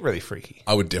 You could get really freaky.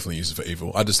 I would definitely use it for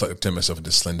evil. I'd just like to turn myself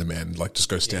into Slender Man. Like just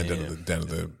go stand down at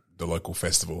the local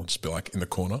festival, just be like in the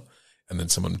corner, and then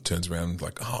someone turns around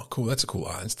like, oh, cool, that's a cool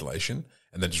art installation,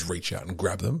 and then just reach out and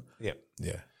grab them. Yeah.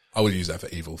 I would use that for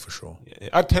evil for sure. Yeah.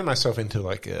 I'd turn myself into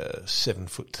like a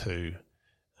 7'2"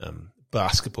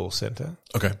 basketball center.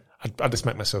 Okay. I'd just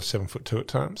make myself 7'2" at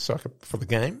times, so I could, for the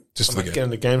game. Just for the game. Get in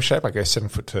the game shape, I go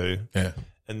 7'2". Yeah.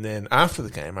 And then after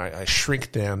the game, I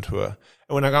shrink down to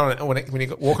when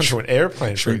you walk into an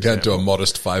airplane, shrink down to a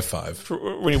modest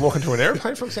 5'5". When you walk into an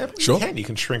airplane, for example, sure. You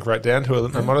can shrink right down to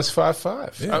a modest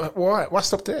 5'5". Yeah. Why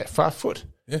stop there? 5 foot.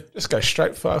 Yeah. Just go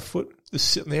straight 5 foot. Just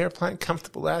sit in the airplane,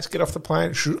 comfortable ass. Get off the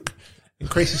plane, shook.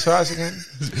 Increase your size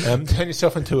again. Turn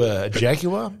yourself into a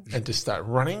jaguar and just start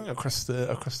running across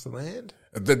the land.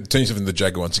 Then turn yourself into the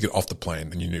jaguar once you get off the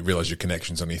plane and you realise your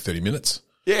connection's only 30 minutes.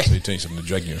 Yeah. So you turn yourself into a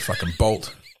jaguar and fucking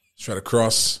bolt straight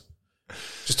across.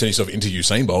 Just turn yourself into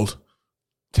Usain Bolt.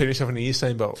 Turn yourself into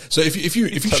Usain Bolt. So if you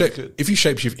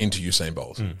shapeshift into Usain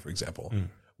Bolt, for example,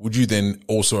 would you then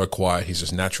also acquire his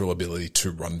just natural ability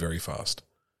to run very fast?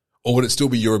 Or would it still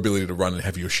be your ability to run and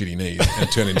have your shitty knees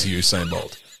and turn into Usain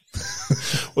Bolt?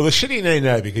 Well, the shitty knee,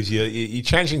 no, because you're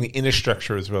changing the inner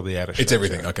structure as well, the outer structure. It's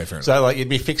everything. Okay, fair enough. So, like, you'd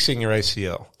be fixing your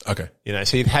ACL. Okay. You know,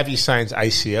 so you'd have Usain's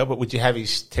ACL, but would you have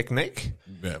his technique?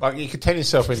 Yeah. Like, you could turn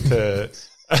yourself into...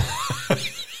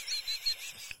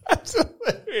 That's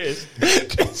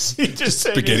hilarious. You just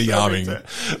spaghetti arming.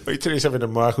 You turn yourself into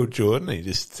Michael Jordan, and you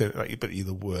just but you're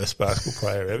the worst basketball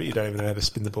player ever. You don't even know how to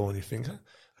spin the ball on your finger.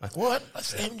 Like, what?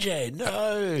 That's MJ.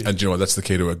 No. And do you know what? That's the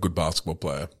key to a good basketball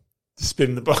player.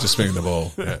 Spinning the ball. Just spinning the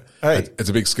ball. Yeah. Hey. It's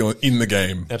a big skill in the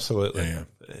game. Absolutely. Yeah.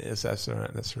 Yes, that's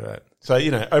right. That's right. So,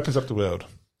 opens up the world.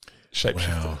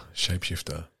 Shapeshifter. Wow.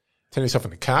 Shapeshifter. Turn yourself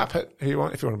into carpet if you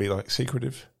want to be like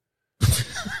secretive.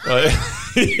 When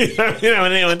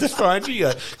anyone just finds you, you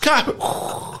go, carpet.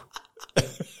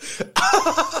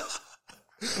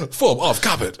 Form of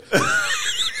carpet.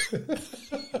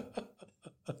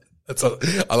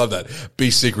 I love that.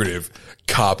 Be secretive.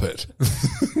 Carpet.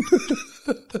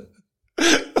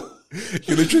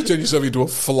 You literally turn yourself into a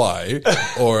fly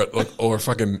or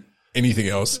fucking anything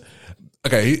else.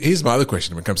 Okay, here's my other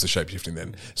question when it comes to shapeshifting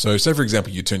then. So say, for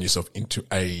example, you turn yourself into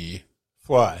a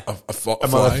fly. A fly.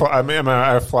 Am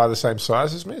I a fly the same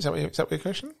size as me? Is that your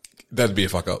question? That'd be a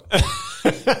fuck up.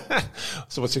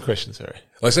 So what's your question, sorry?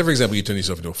 Like say, for example, you turn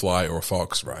yourself into a fly or a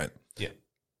fox, right? Yeah.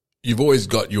 You've always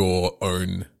got your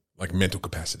own like mental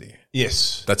capacity.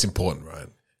 Yes. That's important, right?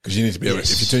 Because you need to be able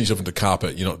if you turn yourself into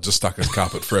carpet, you're not just stuck as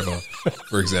carpet forever,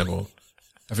 for example.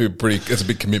 I feel that's a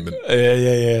big commitment.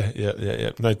 Yeah.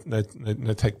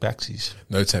 No take backsies.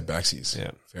 No take backsies.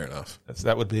 Yeah. Fair enough.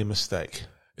 That would be a mistake.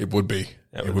 It would be.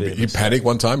 You panic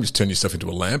one time, you just turn yourself into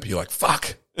a lamp, you're like,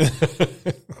 fuck.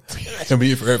 I'll be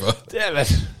here forever. Damn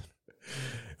it.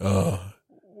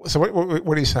 So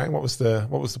what are you saying? What was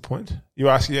the point? You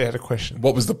had a question.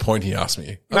 What was the point he asked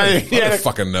me? No, I don't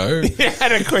fucking know. You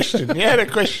had a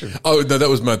question. Oh, no, that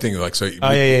was my thing. Like, so.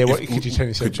 Oh, yeah. Could you turn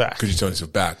yourself back? Could you turn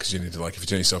yourself back? Because you need to, like, if you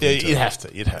turn yourself into... You'd have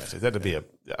to. That'd be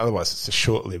otherwise it's a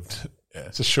short-lived... Yeah.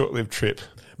 It's a short-lived trip.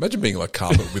 Imagine being like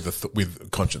carpet with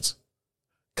conscience.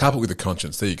 Carpet with a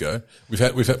conscience. There you go. We've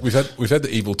had the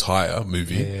Evil Tire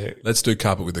movie. Yeah. Let's do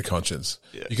Carpet with a Conscience.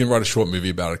 Yeah. You can write a short movie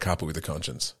about a carpet with a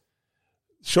conscience.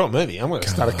 Short movie. I'm going to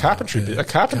start a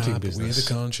carpenting business. With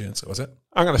a conscience. What's that?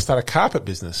 I'm going to start a carpet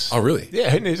business. Oh, really?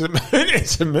 Yeah. Who needs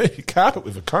a movie? Carpet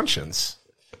with a conscience.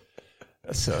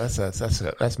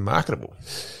 That's marketable.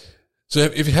 So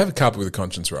if you have a carpet with a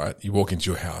conscience, right? You walk into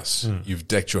your house. You've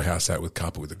decked your house out with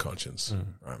carpet with a conscience,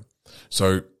 right?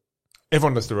 So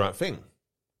everyone does the right thing.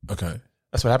 Okay.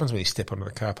 That's what happens when you step onto the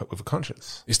carpet with a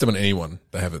conscience. You step on anyone,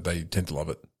 they tend to love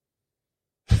it.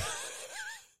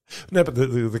 No, but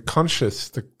the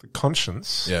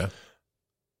conscience Yeah.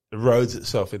 erodes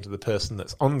itself into the person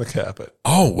that's on the carpet.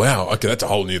 Oh wow. Okay, that's a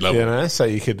whole new level. You know, so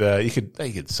you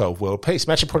could solve world peace.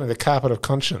 Imagine putting the carpet of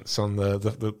conscience on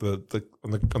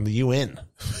the UN.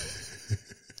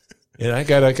 You know,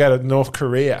 go to North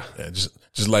Korea. Yeah,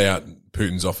 just lay out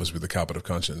Putin's office with the carpet of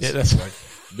conscience. Yeah, that's like,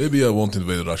 maybe I won't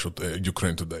invade Russia,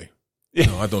 Ukraine today. Yeah.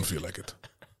 No, I don't feel like it.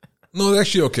 No,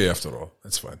 actually, okay. After all,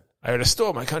 that's fine. I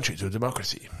restore my country to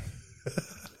democracy.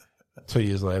 2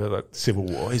 years later, like civil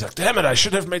war. He's like, damn it, I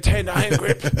should have maintained iron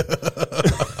grip.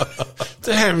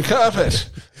 Damn carpet.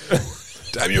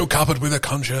 Damn you, carpet with a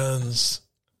conscience.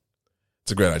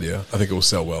 It's a great idea. I think it will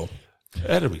sell well.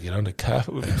 How did we get under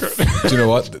carpet? Do you know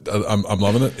what? I'm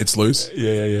loving it. It's loose.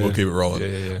 Yeah. We'll keep it rolling.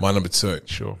 Yeah. My My number 2.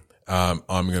 Sure. I'm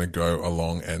going to go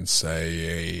along and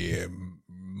say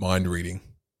mind reading.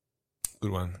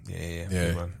 Good one. Yeah. Yeah,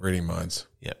 Good one. reading minds.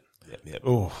 Yep.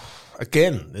 Oh,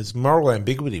 again, there's moral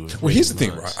ambiguity with. Well, here's the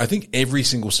thing, minds. right? I think every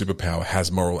single superpower has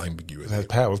moral ambiguity. It has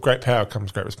power. With great power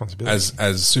comes great responsibility.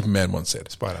 As Superman once said.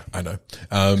 Spider. I know.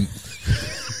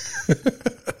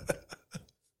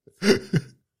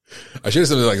 I should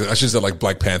have said like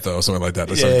Black Panther or something like that.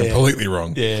 That's something completely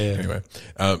wrong. Yeah. Anyway,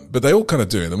 but they all kind of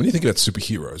do. And when you think about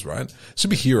superheroes, right?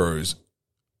 Superheroes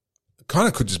kind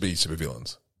of could just be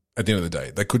supervillains. At the end of the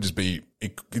day, they could just be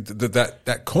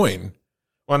that coin.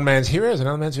 One man's hero is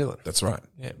another man's villain. That's right.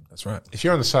 Yeah. That's right. If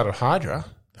you're on the side of Hydra,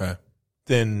 Yeah.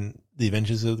 then the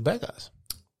Avengers are the bad guys.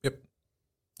 Yep.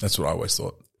 That's what I always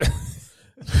thought.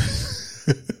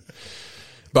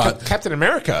 But Captain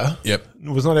America yep,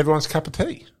 was not everyone's cup of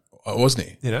tea. wasn't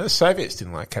he? You know, the Soviets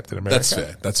didn't like Captain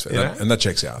America. That's fair. You know? And that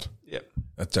checks out. Yep.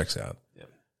 That checks out. Yep.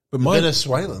 But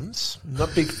Venezuelans,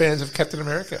 not big fans of Captain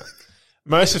America.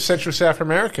 Most of Central South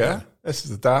America, this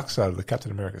is the dark side of the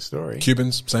Captain America story.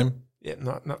 Cubans, same. Yeah,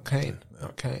 not keen.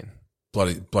 Not keen.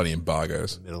 Bloody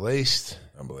embargoes. Middle East,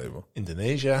 Unbelievable.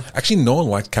 Indonesia. Actually, no one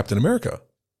liked Captain America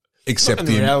except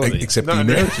the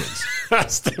Americans.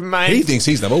 That's the main. He thinks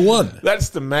he's number one. That's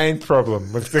the main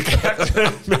problem with the Captain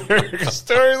America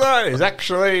storyline. Is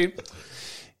actually,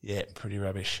 pretty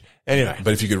rubbish. Anyway,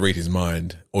 But if you could read his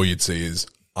mind, all you'd see is,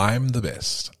 I'm the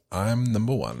best. I'm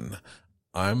number one.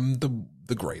 I'm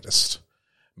the greatest.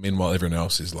 Meanwhile, everyone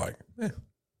else is like,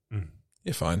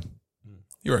 you're fine.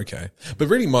 You're okay. But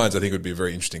reading minds, I think, would be a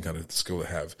very interesting kind of skill to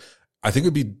have. I think it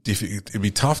would be difficult. It'd be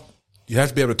tough. You'd have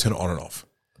to be able to turn it on and off.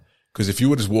 Because if you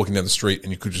were just walking down the street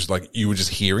and you could just you were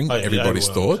just hearing everybody's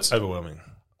thoughts. Overwhelming.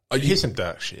 You hear some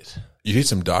dark shit. You'd hear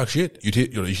some dark shit. You'd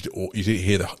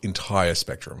hear the entire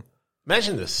spectrum.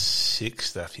 Imagine the sick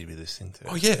stuff you'd be listening to.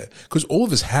 Oh yeah. Because all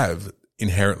of us have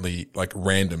inherently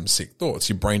random sick thoughts.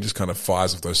 Your brain just kind of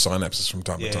fires off those synapses from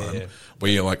time to time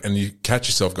where you're and you catch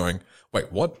yourself going,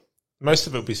 wait, what? Most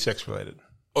of it will be sex related.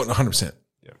 Oh, 100%.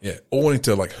 Yeah. Or wanting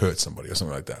to hurt somebody or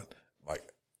something like that.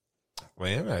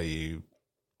 Liam, are you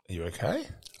okay?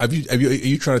 Are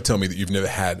you trying to tell me that you've never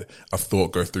had a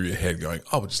thought go through your head going,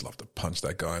 I would just love to punch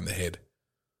that guy in the head?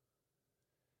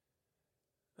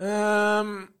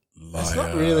 That's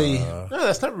not really. No,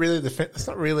 that's not really that's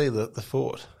not really the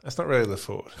thought. That's not really the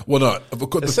thought. Well, no, of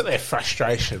course. There's certainly a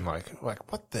frustration, like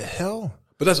what the hell?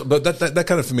 But that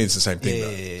kind of for me is the same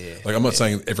thing. Though. I'm not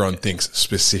saying everyone thinks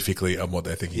specifically of what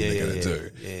they're thinking they're going to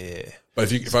do. Yeah.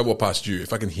 But if I walk past you,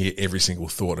 if I can hear every single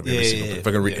thought of every single, if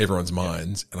I can read everyone's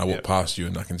minds, and I walk past you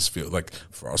and I can just feel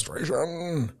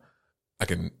frustration, I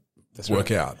can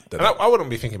work out. That and I wouldn't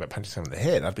be thinking about punching someone in the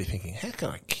head. I'd be thinking, how can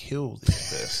I kill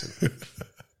this person?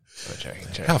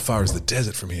 Joking. How far is the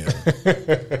desert from here?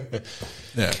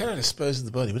 Yeah. Can I dispose of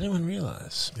the body? Would anyone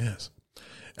realise? Yes.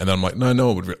 And then I'm like, no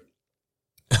one would.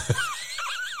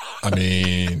 I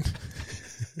mean,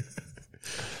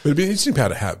 but it'd be an interesting power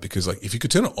to have because, if you could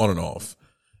turn it on and off,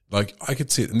 I could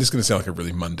see it, and this is going to sound like a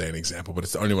really mundane example, but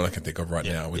it's the only one I can think of right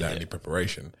now without any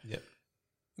preparation. Yeah.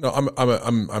 No,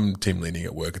 I'm team leading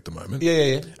at work at the moment.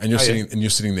 Yeah. And you're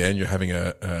sitting there and you're having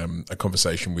a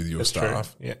conversation with your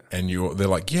staff. True. Yeah. And they're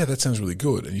like, yeah, that sounds really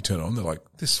good. And you turn it on, they're like,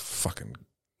 this fucking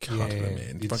cunt,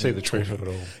 man. You'd see the truth of it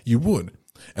all. You would.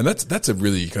 And that's a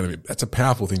really that's a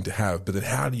powerful thing to have. But then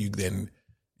how do you then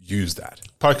use that?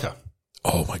 Poker.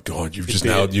 Oh my God, you've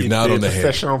nailed on the head.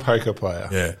 Professional poker player.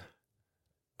 Yeah.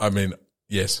 I mean,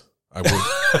 yes, I would.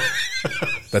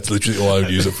 That's literally all I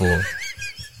would use it for.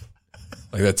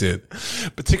 That's it.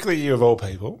 Particularly you of all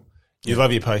people. You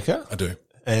love your poker. I do.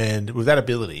 And with that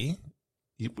ability,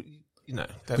 you know.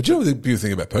 But you know what the beautiful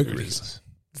thing about poker is?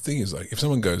 The thing is, if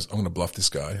someone goes, I'm going to bluff this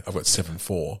guy, I've got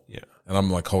 7-4, and I'm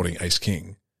holding ace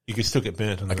king. You can still get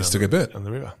burnt on I can still get burnt on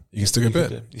the river. You can still get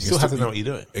burnt. You still have to know what you're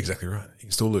doing. Exactly right. You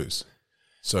can still lose.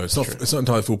 So it's not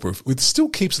entirely foolproof. It still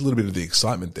keeps a little bit of the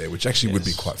excitement there, which actually would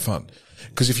be quite fun.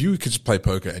 Because if you could just play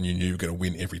poker and you knew you were going to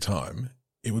win every time,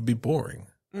 it would be boring.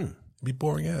 It'd be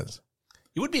boring as.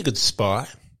 You would be a good spy.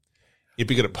 You'd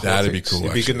be good at politics. That'd be cool.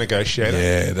 You'd be a good negotiator.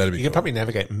 Yeah, that'd be You could probably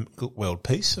navigate world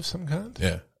peace of some kind.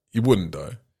 Yeah. You wouldn't,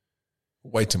 though.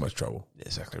 Way too much trouble.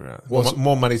 Exactly right.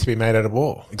 More money to be made out of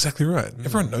war. Exactly right.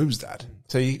 Everyone knows that.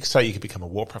 So you say you could become a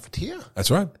war profiteer? That's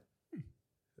right.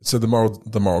 So the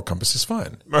moral compass is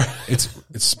fine.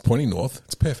 It's pointing north.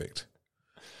 It's perfect.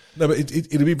 No, but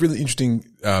it'd be really interesting.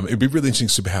 It'd be really interesting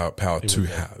superpower to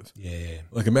have. Yeah.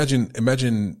 Like imagine. I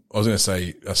was going to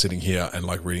say us sitting here and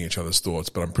like reading each other's thoughts,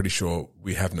 but I'm pretty sure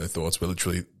we have no thoughts. We're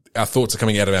literally our thoughts are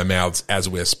coming out of our mouths as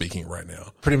we're speaking right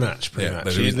now. Pretty much.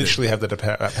 You literally have that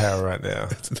power right now.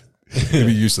 It'd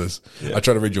be useless. I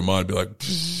try to read your mind, and be like,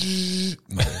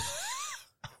 no,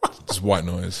 just white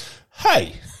noise.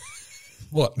 Hey.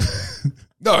 What?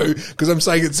 No, because I'm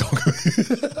saying it's so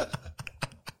good.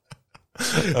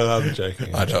 I'm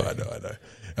joking. I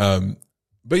know.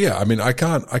 But yeah, I mean, I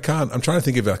can't, I'm trying to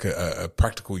think of like a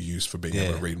practical use for being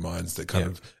able to read minds that kind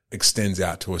of extends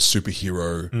out to a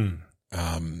superhero,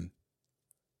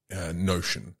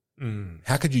 notion.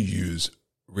 How could you use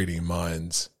reading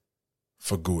minds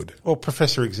for good? Well,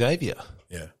 Professor Xavier.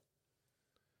 Yeah.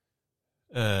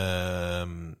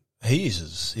 He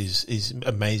uses his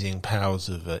amazing powers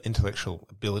of intellectual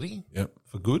ability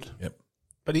for good. Yep.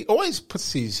 But he always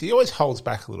holds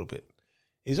back a little bit.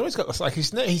 He's always got this, like,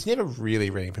 he's never really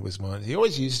reading people's minds. He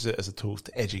always uses it as a tool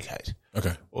to educate.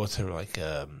 Okay. Or to like,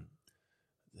 to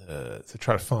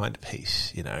try to find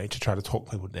peace, to try to talk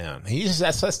people down. He uses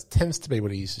that tends to be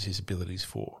what he uses his abilities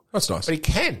for. That's nice. But he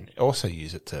can also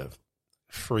use it to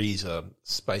freeze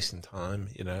space and time,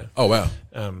 Oh wow.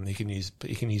 He can use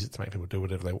it to make people do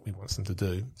whatever he wants them to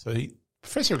do. So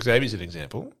Professor Xavier is an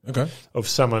example of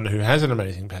someone who has an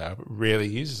amazing power but rarely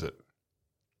uses it.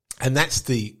 And that's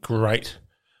the great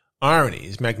irony,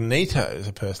 is Magneto is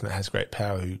a person that has great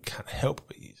power who can't help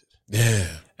but use it. Yeah.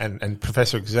 And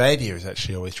Professor Xavier is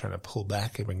actually always trying to pull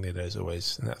back, and Magneto's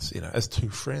always, and that's, as two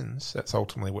friends, that's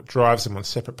ultimately what drives them on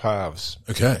separate paths.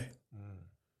 Okay.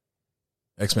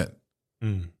 X-Men.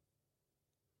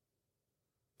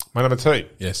 My number 2.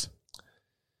 Yes.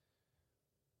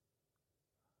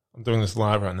 I'm doing this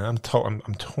live right now. I'm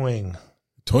toying.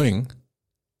 Toying?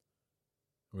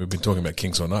 We've been talking about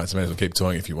kinks all night, so may as well keep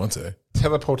toying if you want to.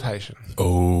 Teleportation.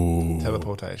 Oh.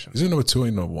 Teleportation. Is it number 2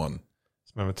 or number 1?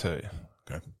 It's number 2.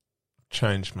 Okay.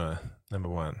 Changed my number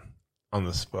 1 on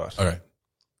the spot. Okay.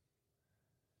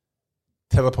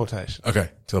 Teleportation. Okay.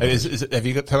 Teleportation. Have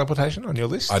you got teleportation on your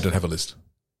list? I don't have a list.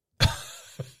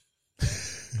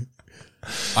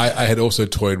 I had also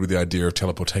toyed with the idea of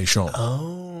teleportation.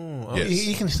 Oh, yes.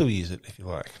 You can still use it if you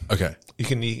like. Okay.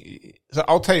 So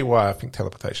I'll tell you why I think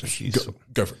teleportation is useful.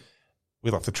 Go for it. We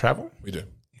like to travel. We do.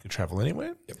 You can travel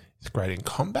anywhere. Yep. It's great in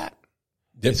combat.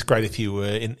 Yep. It's great if you were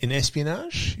in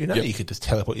espionage. Yep. You could just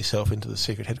teleport yourself into the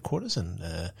secret headquarters and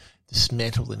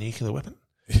dismantle the nuclear weapon.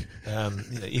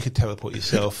 You could teleport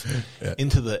yourself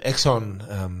into the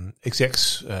Exxon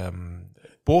execs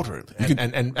boardroom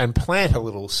and plant a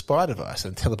little spy device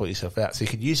and teleport yourself out. So you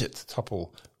could use it to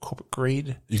topple corporate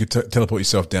greed. You could teleport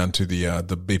yourself down to the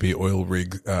BP oil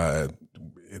rig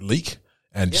leak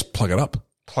and just plug it up.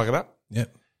 Plug it up. Yeah.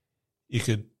 You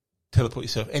could teleport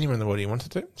yourself anywhere in the world you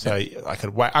wanted to. So I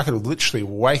could literally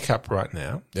wake up right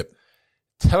now. Yep.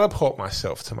 Teleport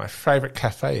myself to my favorite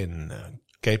cafe in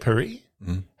Gay Paris.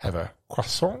 Have a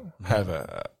croissant. Have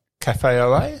a cafe au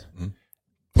lait.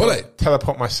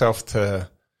 Teleport myself to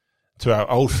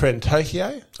our old friend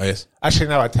Tokyo. Oh yes. Actually,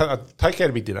 no. Tokyo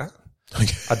to be dinner.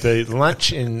 Okay. I do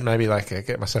lunch in maybe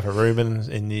get myself a room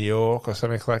in New York or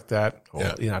something like that. Or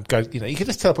I'd go. You could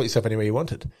just teleport yourself anywhere you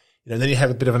wanted. And then you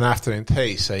have a bit of an afternoon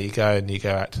tea. So you go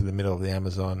out to the middle of the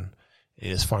Amazon.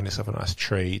 You just find yourself a nice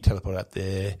tree. Teleport out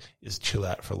there. You just chill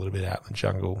out for a little bit out in the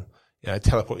jungle.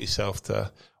 Teleport yourself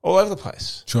to all over the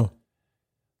place. Sure.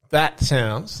 That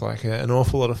sounds like an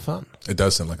awful lot of fun. It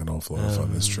does sound like an awful lot of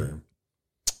fun. That's true.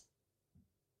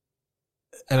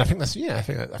 And I think I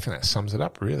think that sums it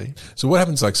up really. So what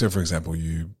happens? Like, so for example,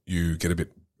 you get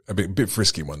a bit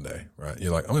frisky one day, right?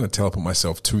 You're like, I'm going to teleport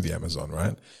myself to the Amazon,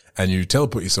 right? And you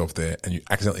teleport yourself there, and you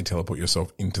accidentally teleport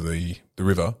yourself into the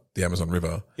river, the Amazon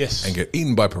River, yes, and get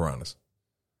eaten by piranhas.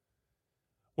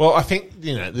 Well, I think,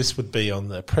 this would be on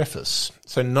the preface.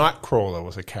 So Nightcrawler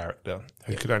was a character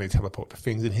who could only teleport to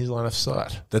things in his line of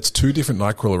sight. That's 2 different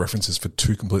Nightcrawler references for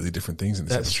 2 completely different things in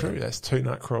this That's episode. true. That's 2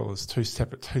 Nightcrawlers, 2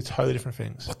 totally different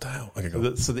things. What the hell? Okay,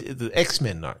 go. So the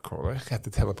X-Men Nightcrawler had to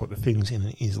teleport to things in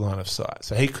his line of sight.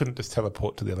 So he couldn't just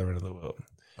teleport to the other end of the world.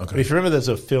 Okay. But if you remember, there's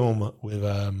a film with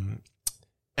Anakin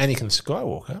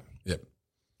Skywalker, Yep.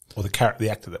 or the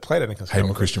actor that played Anakin Skywalker,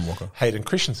 Hayden Christian Walker. Hayden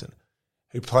Christensen,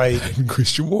 who played. Hayden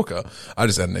Christian Walker. I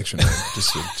just add an extra name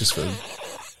just for.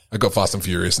 I got Fast and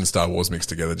Furious and Star Wars mixed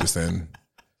together just then.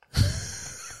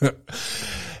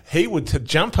 He would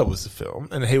Jumper was the film,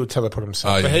 and he would teleport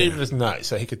himself. Oh, but yeah, he yeah. was nice,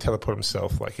 so he could teleport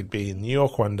himself. Like he'd be in New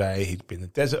York one day, he'd be in the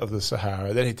desert of the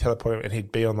Sahara. Then he'd teleport, and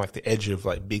he'd be on like the edge of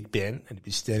like Big Ben, and he'd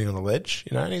be standing on the ledge,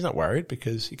 and he's not worried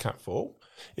because he can't fall.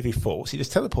 If he falls, he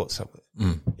just teleports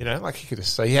somewhere. Like he could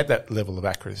just. So he had that level of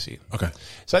accuracy. Okay.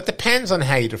 So it depends on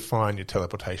how you define your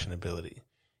teleportation ability.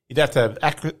 You'd have to have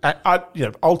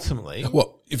accurate. Ultimately,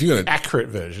 Well, if you're going to, accurate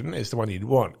version is the one you'd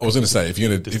want. I was going to say, if you're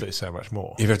going Just to, do so much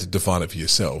more. if you have to define it for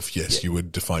yourself, yes, you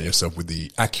would define yourself with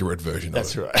the accurate version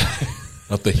That's of it. right.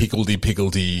 Not the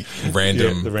higgledy-piggledy Yeah,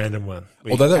 random the random one.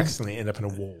 Where Although you that- accidentally end up in a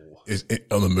wall. is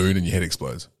on the moon and your head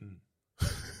explodes.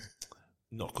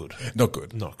 Not good. Not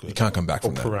good. Not good. You can't come back Or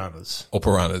from that. piranhas. Or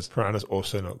piranhas. Piranhas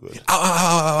also not good.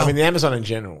 Ah. I mean, the Amazon in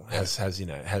general has You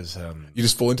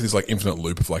just fall into this like infinite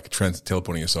loop of like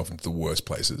teleporting yourself into the worst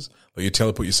places. Like you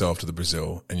teleport yourself to the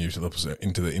Brazil and you teleport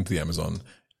into the Amazon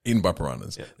eaten by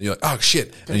piranhas. And you're like, oh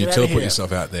shit. And you get outta teleport here.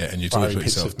 yourself out there and you fiery teleport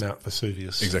pits yourself. of Mount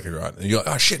Vesuvius. Exactly right. And you're like,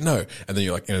 oh shit, no. And then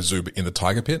you're like in a zoo in the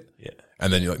tiger pit. Yeah.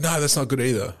 And then you're like, no, that's not good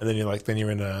either. And then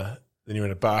you're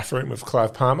in a bathroom with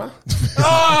Clive Palmer.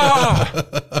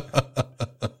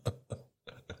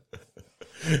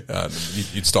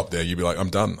 You'd stop there. You'd be like, I'm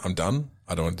done. I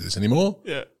don't want to do this anymore.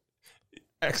 Yeah.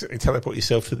 Accidentally teleport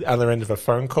yourself to the other end of a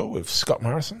phone call with Scott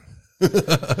Morrison.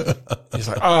 He's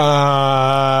like,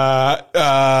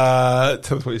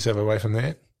 teleport yourself away from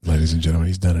there. Ladies and gentlemen,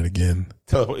 he's done it again.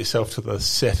 Teleport yourself to the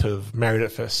set of Married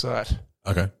at First Sight.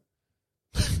 Okay.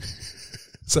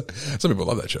 So, some people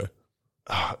love that show.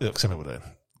 Look, some people don't.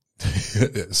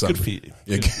 Yeah, some- Good for you.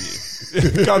 Yeah. Good for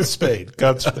you. Godspeed.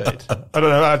 Godspeed. I don't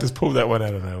know. I just pulled that one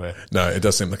out of nowhere. No, it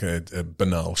does seem like a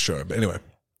banal show. But anyway,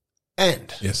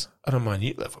 And yes. on a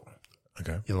minute level,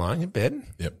 Okay. you're lying in bed,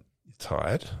 Yep. you're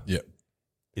tired, Yep.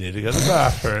 you need to go to the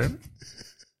bathroom.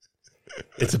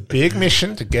 It's a big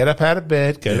mission to get up out of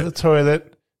bed, go to the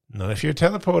toilet. Not if you're a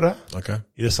teleporter. Okay.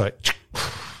 You're just like,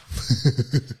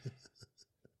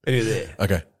 and you're there.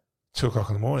 Okay. 2 o'clock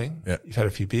in the morning. Yeah. You've had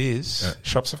a few beers. Yeah.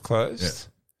 Shops have closed.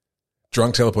 Yeah.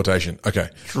 Drunk teleportation. Okay.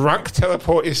 Drunk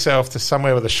teleport yourself to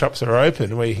somewhere where the shops are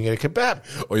open where you can get a kebab.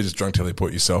 Or you just drunk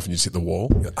teleport yourself and you just hit the wall.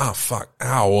 You're like, oh, fuck.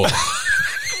 Ow.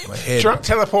 My head. Drunk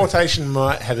teleportation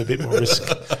might have a bit more risk.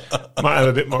 Might have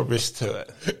a bit more risk to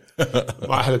it.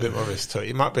 Might have a bit more risk to it.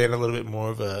 You might be in a little bit more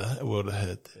of a world of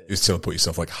hurt there. You just teleport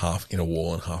yourself like half in a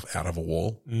wall and half out of a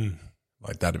wall.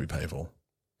 Like that'd be painful.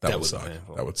 That would would be suck.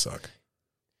 painful. That would suck.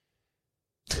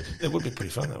 It would be pretty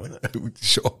fun though, wouldn't it?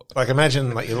 Sure. Like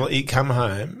imagine like you come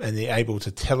home and you're able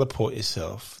to teleport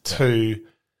yourself to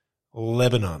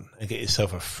Lebanon and get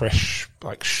yourself a fresh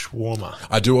like shawarma.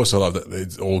 I do also love that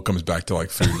it all comes back to like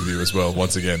food with you as well.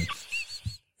 Once again,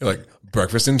 you're like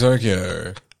breakfast in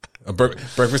Tokyo,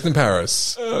 breakfast in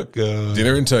Paris, Oh god.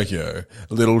 dinner in Tokyo,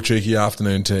 a little cheeky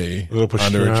afternoon tea, Little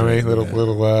under a pastrami, tree.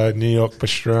 little New York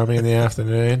pastrami in the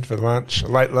afternoon for lunch,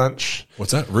 late lunch.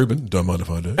 What's that, Ruben? Don't mind if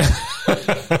I do.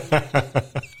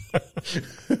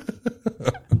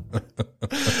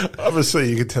 Obviously,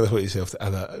 you can teleport yourself to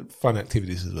other fun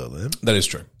activities as well. Then, That is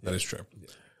true. That is true.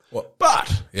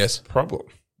 but Yes. problem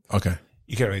Okay.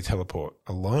 you can only teleport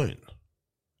alone.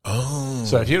 Oh.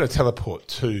 So if you're going to teleport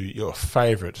to your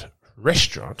favourite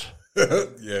restaurant,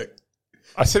 yeah.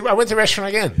 I went to a restaurant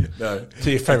again. No.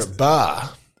 To your favourite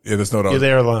bar, Yeah, that's not what I you're was.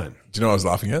 there alone. Do you know what I was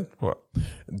laughing at? What?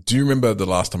 Do you remember the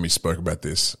last time we spoke about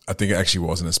this? I think it actually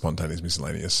wasn't a spontaneous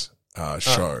miscellaneous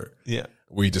show. Yeah.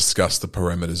 We discussed the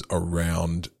parameters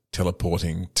around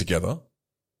teleporting together.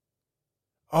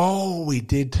 Oh, we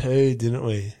did too, didn't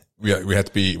we? We had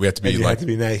to be And you like had to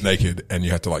be naked. and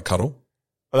you had to like cuddle.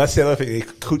 Well, that's the other thing.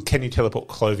 Can you teleport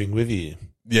clothing with you?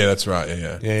 Yeah, that's right.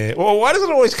 Yeah. Yeah. Well, why does it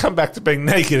always come back to being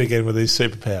naked again with these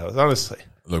superpowers? Honestly.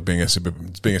 Look, being a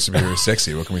superhero is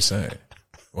sexy. What can we say?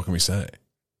 What can we say?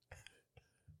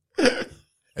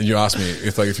 And you asked me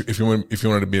if you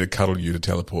wanted me to cuddle you to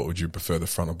teleport, would you prefer the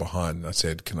front or behind? And I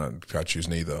said, can I choose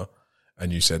neither?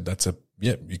 And you said,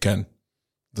 you can.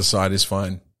 The side is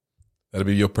fine. That'll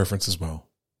be your preference as well.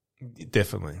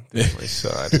 Definitely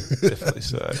side. Definitely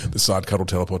side. The side cuddle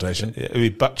teleportation. Yeah, it'd be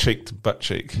butt cheek to butt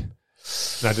cheek.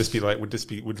 No,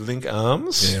 would link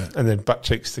arms Yeah. and then butt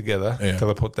cheeks together, Yeah.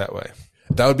 teleport that way.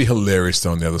 That would be hilarious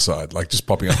though on the other side, like just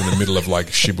popping up in the middle of like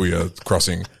Shibuya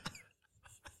crossing.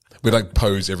 We'd like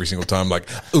pose every single time, like,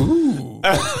 ooh.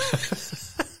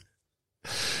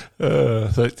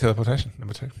 So teleportation,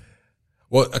 number 2.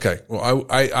 Well, okay. Well,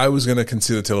 I was going to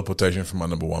consider teleportation for my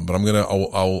number one, but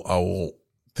I'll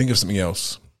think of something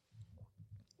else.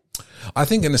 I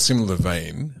think in a similar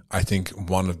vein, I think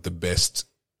one of the best.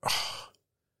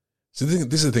 So this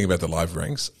is the thing about the live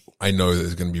ranks. I know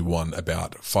there's going to be one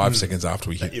about 5 seconds after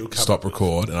we hit stop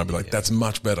record, and I'll be like, that's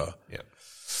much better. Yeah.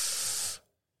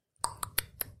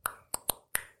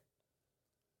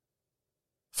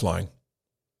 Flying.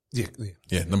 Yeah.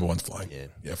 Yeah, number one's flying.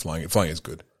 Yeah, flying. Flying is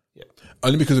good. Yeah.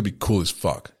 Only because it'd be cool as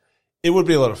fuck. It would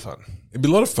be a lot of fun. It'd be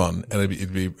a lot of fun, and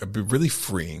it'd be really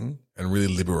freeing and really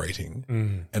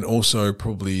liberating, and also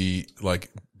probably like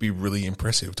be really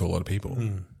impressive to a lot of people.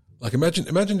 Like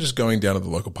imagine just going down to the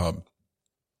local pub,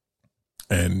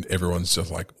 and everyone's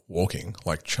just like walking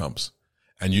like chumps,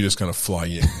 and you just kind of fly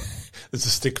in. There's a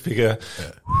stick figure,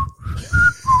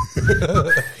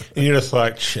 and you're just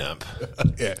like chump.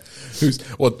 Yeah,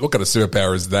 what kind of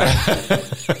superpower is that?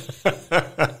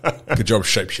 Good job,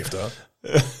 shapeshifter.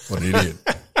 What an idiot.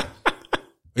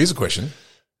 Here's a question.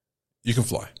 You can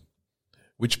fly.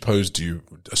 Which pose do you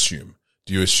assume?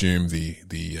 Do you assume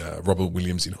the Robert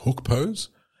Williams in Hook pose?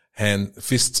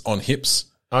 Fists on hips.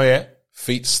 Oh, yeah.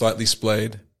 Feet slightly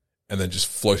splayed, and then just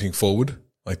floating forward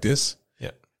like this.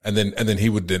 Yeah. And then he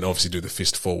would then obviously do the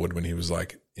fist forward when he was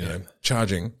like,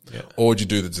 charging. Yeah. Or would you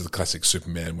do the classic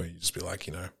Superman where you just be like,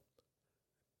 dun,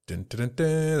 dun, dun,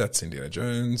 dun, that's Indiana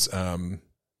Jones.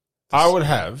 I would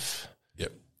have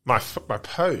Yep. my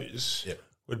pose Yep.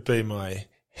 would be my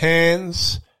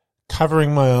hands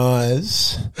covering my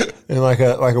eyes in like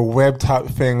a web type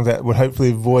thing that would hopefully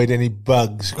avoid any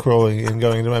bugs crawling and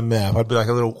going into my mouth. I'd be like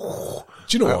a little,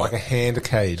 Do you know what? like a hand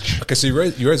cage, Okay, so you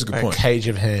raise a good point. a cage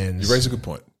of hands. You raise a good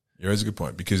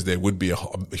point because there would be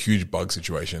a huge bug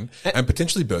situation and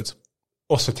potentially birds.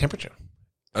 Also temperature.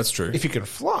 That's true. If you can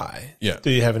fly, Yeah. do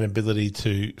you have an ability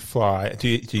to fly? Do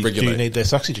you need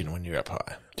less oxygen when you're up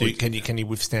high? Can you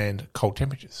withstand cold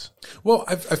temperatures? Well,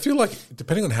 I feel like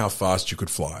depending on how fast you could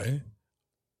fly,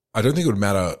 I don't think it would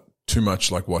matter too much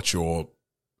like what your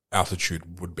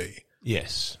altitude would be.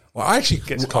 Yes. Well, I actually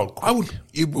Gets cold quick.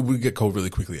 It would get cold really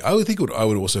quickly. I would think I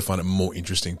would also find it more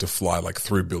interesting to fly like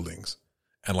through buildings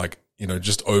and like,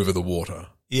 just over the water.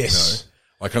 Yes.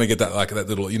 I kind of get that, like that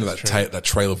little, that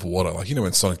trail of water, like,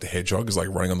 when Sonic the Hedgehog is like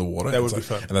running on the water. That would be like,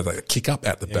 fun. And they like kick up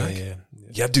out the back. Yeah.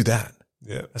 Yeah, do that.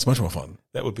 Yeah. That's much more fun.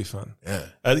 That would be fun. Yeah.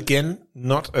 Again,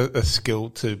 not a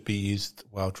skill to be used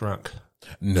while drunk.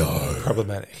 No.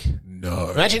 Problematic. No.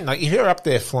 Imagine, like, if you're up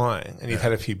there flying and you've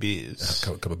had a few beers, A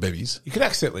couple of babies. you could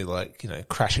accidentally, like,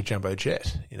 crash a jumbo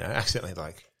jet. Accidentally,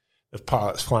 like, the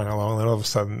pilot's flying along and all of a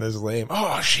sudden there's Liam.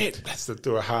 Oh, shit. Has to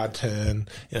do a hard turn.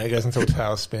 It goes into a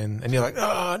tailspin. And you're like,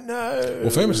 oh, no.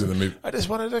 Well, famously, the movie. I just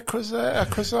wanted a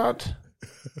croissant.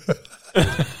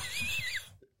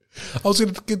 I was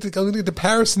going to get to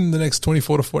Paris in the next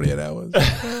 24 to 48 hours.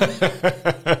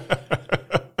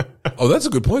 Oh, that's a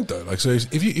good point, though. Like, so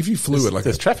if you flew it, like,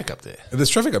 There's traffic up there. there's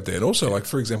traffic up there, and also, like,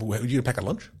 for example, would you pack a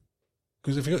lunch?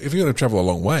 Because if you're going to travel a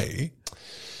long way,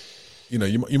 you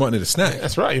might need a snack.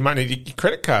 That's right. You might need your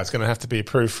credit card's going to have to be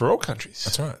approved for all countries.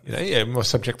 That's right. You're more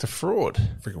subject to fraud.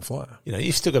 Freaking flyer.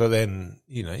 You've still got to then,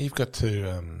 you've got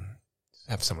to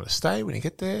have somewhere to stay when you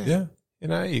get there. Yeah.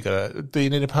 Do you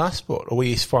need a passport? Or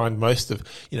we find most of,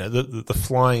 the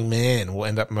flying man will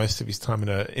end up most of his time in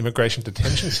an immigration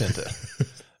detention centre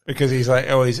because he's like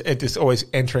always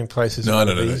entering places. No. You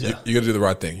got to do the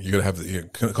right thing. You got to have the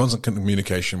constant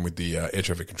communication with the air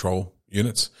traffic control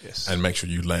units. Yes. And make sure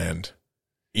you land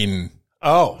in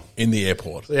the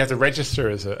airport. So you have to register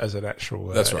as an actual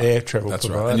That's right. air travel That's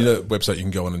provider. right. And the website you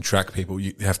can go on and track people.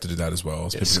 You have to do that as well.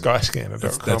 Skyscanner.com.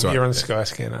 That's right. You're on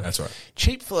Skyscanner. That's right.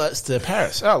 Cheap flights to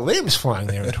Paris. Oh, Liam's flying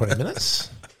there in 20 minutes.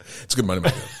 It's a good money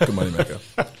maker.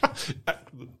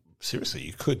 Seriously,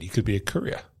 you could be a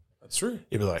courier. That's true.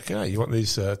 You'd be like, you want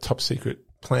these top secret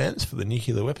plans for the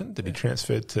nuclear weapon to be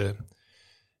transferred to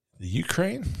the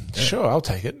Ukraine? Yeah. Sure, I'll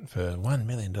take it for $1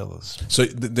 million. So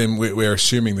then we're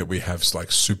assuming that we have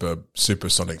like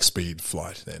supersonic speed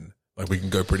flight then. Like we can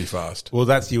go pretty fast. Well,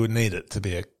 you would need it to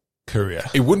be a courier.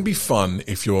 It wouldn't be fun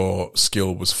if your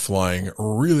skill was flying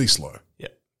really slow. Yeah.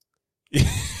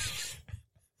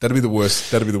 That'd be the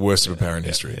worst superpower in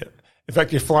history. Yeah. In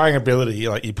fact, your flying ability,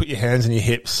 like you put your hands in your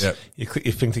hips, Yep. you click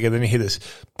your thing together and you hear this.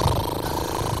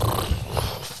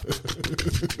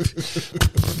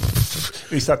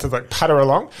 You start to like putter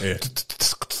along. Yeah.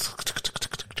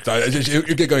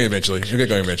 You'll get going eventually.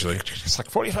 It's like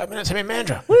 45 minutes I'm in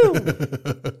Mandra. Woo!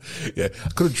 Yeah. I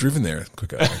could have driven there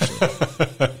quicker, actually.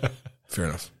 Fair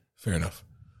enough.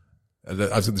 I've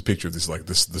got this picture of this, like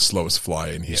the slowest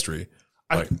flyer in history.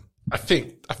 I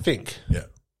think Yeah.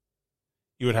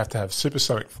 you would have to have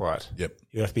supersonic flight. Yep.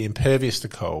 You'd have to be impervious to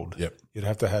cold. Yep. You'd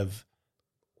have to have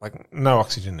like no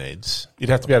oxygen needs. You'd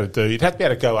have to be able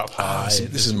to go up high. See,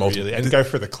 this is multiple, and go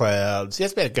through the clouds. You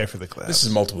have to be able to go through the clouds. This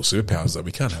is multiple superpowers though.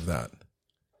 We can't have that.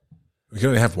 We can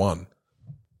only have one.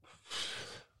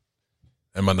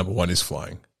 And my number one is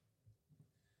flying.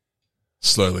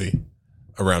 Slowly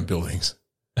around buildings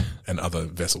and other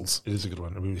vessels. It is a good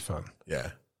one. It'll be really fun.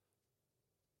 Yeah.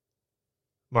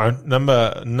 My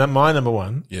number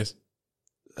one. Yes.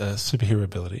 Superhero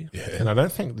ability. Yeah. And I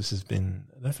don't think this has been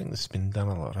done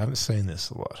a lot. I haven't seen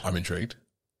this a lot. I'm intrigued.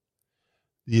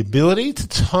 The ability to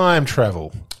time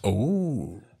travel.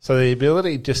 Oh. So the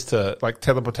ability just to, like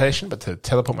teleportation, but to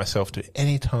teleport myself to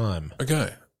any time.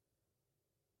 Okay.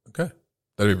 That'd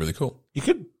be really cool. You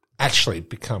could actually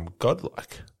become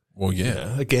godlike. Well, yeah. You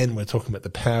know, again, we're talking about the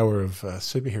power of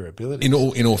superhero abilities.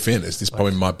 In all fairness, this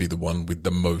probably might be the one with the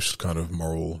most kind of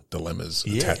moral dilemmas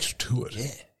attached to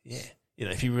it. Yeah. You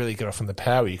know, if you really got off on the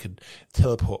power, you could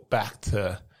teleport back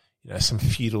to, some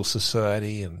feudal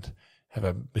society and have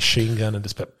a machine gun and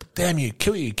just be, damn you,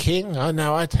 kill you, king. I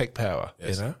know, I take power.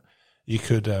 Yes. You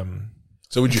could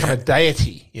so would you become a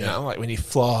deity, like when you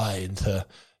fly into,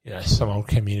 some old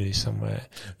community somewhere.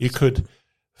 You could,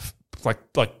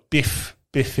 like Biff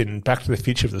in Back to the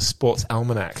Future of the Sports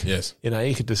Almanac. Yes.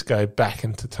 You could just go back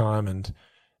into time and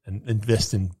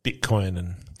invest in Bitcoin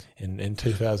and in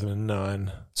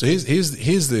 2009. So here's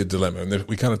the dilemma, and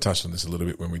we kind of touched on this a little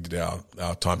bit when we did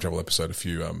our time travel episode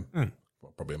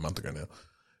probably a month ago now.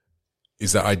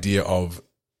 Is that idea of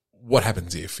what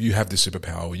happens if you have this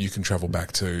superpower where you can travel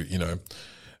back to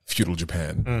feudal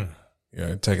Japan,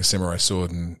 take a samurai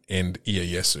sword and end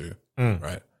Ieyasu,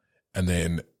 right? And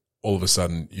then all of a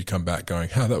sudden you come back going,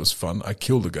 "Huh, that was fun! I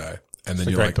killed a guy." And then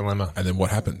it's a great dilemma. And then what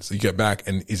happens? You get back,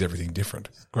 and is everything different?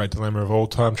 Great dilemma of all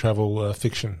time travel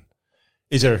fiction.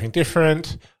 Is everything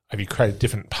different? Have you created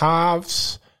different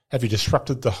paths? Have you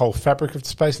disrupted the whole fabric of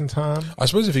space and time? I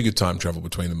suppose if you could time travel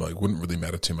between them, it wouldn't really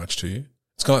matter too much to you.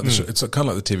 It's kind of like it's kind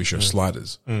of like the TV show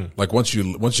Sliders. Like once you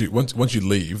leave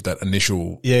that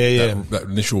initial that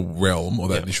initial realm or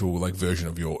that initial like version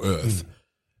of your Earth,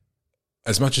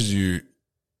 as much as you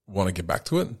want to get back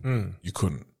to it, you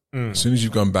couldn't. As soon as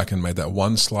you've gone back and made that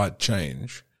one slight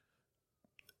change,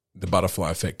 the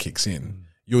butterfly effect kicks in.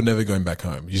 You're never going back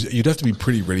home. You'd have to be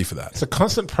pretty ready for that. It's a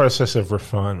constant process of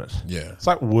refinement. Yeah. It's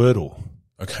like Wordle.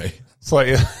 Okay. It's like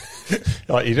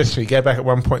you go back at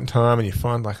one point in time and you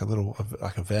find like a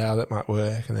vow that might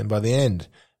work, and then by the end,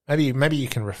 maybe you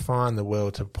can refine the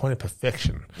world to a point of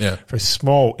perfection. Yeah. For a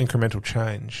small incremental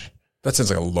change. That sounds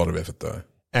like a lot of effort though.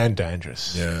 And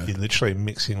dangerous. Yeah. You're literally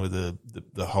mixing with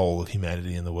the whole of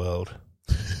humanity in the world.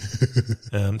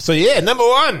 Number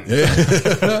one.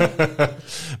 Yeah.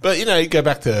 But you go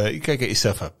get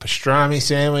yourself a pastrami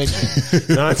sandwich,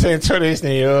 1920s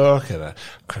New York, and a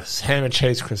ham and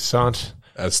cheese croissant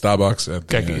At Starbucks.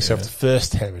 Go get yourself the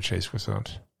first ham and cheese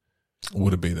croissant. What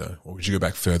would it be though? Or would you go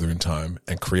back further in time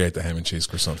and create the ham and cheese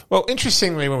croissant? Well,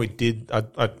 interestingly, when we did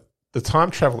the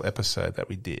time travel episode that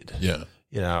we did,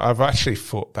 I've actually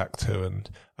thought back to, and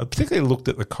I particularly looked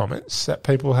at the comments that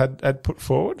people had put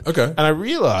forward. Okay. And I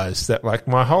realized that like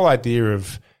my whole idea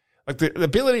of like the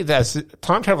ability that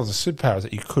time travel is a superpower is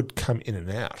that you could come in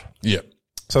and out. Yeah.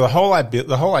 So the whole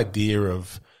idea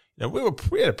of,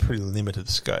 we had a pretty limited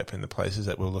scope in the places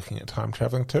that we were looking at time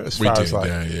traveling to. As far as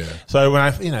So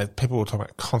when people were talking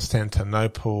about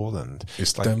Constantinople and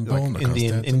Istanbul, like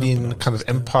Indian kind of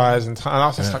empires and I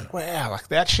was just like, wow, like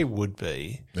there actually would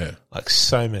be like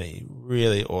so many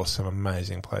really awesome,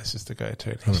 amazing places to go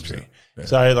to in history. Yeah.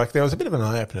 So like there was a bit of an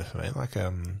eye opener for me. Like I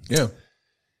think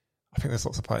there's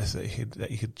lots of places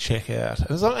that you could check out.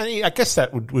 And I guess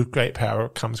that with great power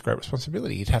comes great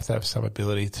responsibility. You'd have to have some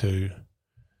ability to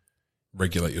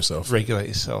regulate yourself.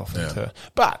 Yeah.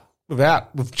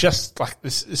 With just like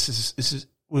this is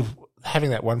with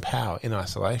having that one power in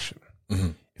isolation. Mm-hmm.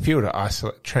 If you were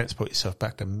to transport yourself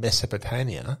back to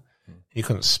Mesopotamia, you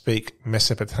couldn't speak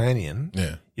Mesopotamian.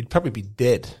 Yeah. You'd probably be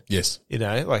dead. Yes.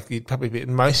 You'd probably be,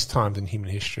 most times in human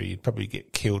history, you'd probably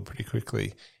get killed pretty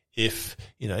quickly if,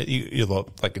 you're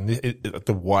like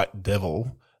the white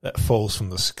devil that falls from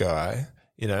the sky.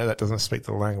 That doesn't speak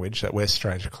the language, that wears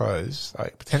strange clothes.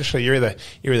 Like potentially, you're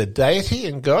either deity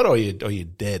and God, or you're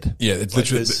dead. Yeah, it's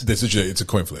it's a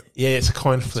coin flip. Yeah, it's a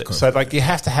coin flip. So like you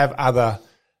have to have other,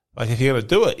 like if you're going to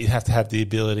do it, you have to have the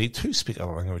ability to speak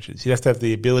other languages. You have to have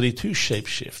the ability to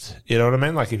shapeshift. You know what I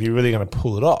mean? Like if you're really going to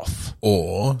pull it off,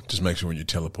 or just make sure when you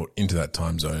teleport into that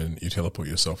time zone, you teleport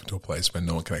yourself into a place where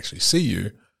no one can actually see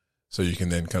you, so you can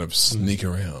then kind of sneak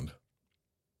around.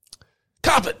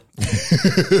 Carpet.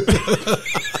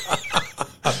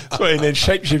 That's what you need.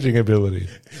 Shape-shifting ability.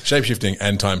 Shape-shifting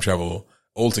and time travel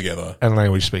all together. And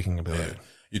language speaking ability.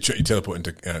 You teleport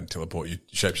into you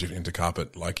shapeshift into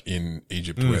carpet, like in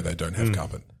Egypt where they don't have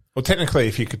carpet. Well, technically,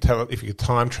 if you could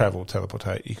time travel,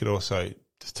 teleportate, you could also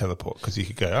just teleport, because you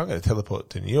could go, I'm going to teleport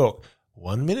to New York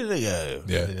 1 minute ago.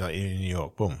 Yeah. And you're in New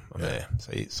York, boom, I'm there.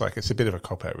 So it's a bit of a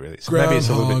cop out, really. So maybe it's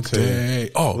a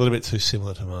little bit too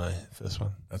similar to my first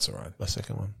one. That's all right. My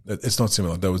second one. It's not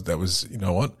similar. That was you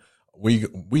know what, we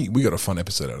got a fun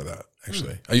episode out of that,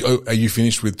 actually. Are you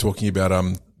finished with talking about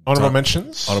honorable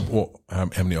mentions? How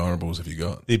many honorables have you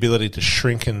got? The ability to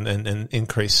shrink and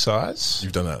increase size.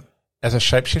 You've done that as a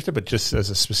shapeshifter, but just as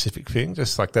a specific thing,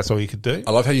 just like that's all you could do. I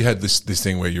love how you had this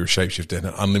thing where you're a shapeshifter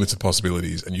and unlimited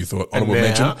possibilities, and you thought honorable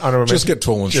mention, get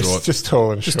tall and short. Just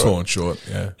tall and short. Just tall and short,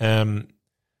 yeah.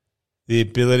 The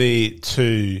ability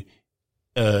to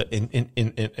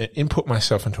input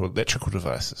myself into electrical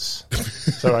devices.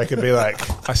 So I could be like,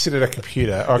 I sit at a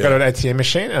computer, or I go to an ATM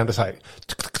machine, and I'm just like,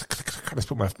 I just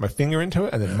put my finger into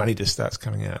it, and then money just starts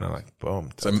coming out, and I'm like,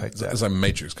 boom, take that. It's like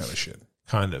Matrix kind of shit.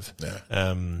 Kind of.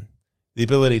 Yeah. The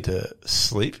ability to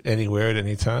sleep anywhere at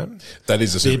any time. That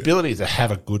is the ability to have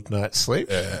a good night's sleep.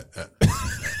 Yeah.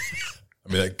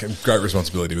 I mean, great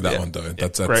responsibility with that one, though.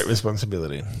 That's great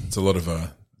responsibility. It's a lot of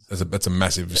that's a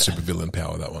massive supervillain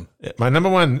power, that one. Yeah. My number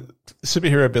one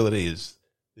superhero ability is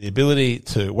the ability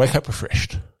to wake up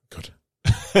refreshed. Good.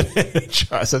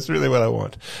 Energized. That's really what I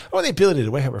want. I want the ability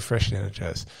to wake up refreshed and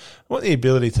energized. I want the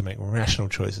ability to make rational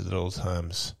choices at all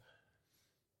times.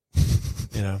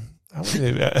 You know, I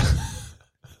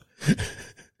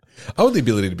want the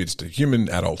ability to be just a human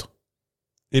adult.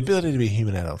 The ability to be a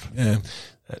human adult. Yeah.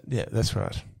 Yeah, that's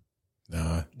right.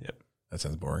 No. Yep. That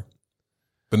sounds boring.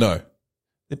 But no.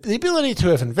 The ability to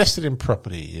have invested in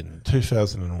property in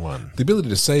 2001. The ability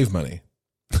to save money.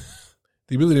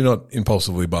 The ability to not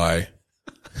impulsively buy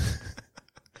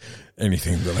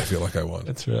anything that I feel like I want.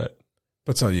 That's right.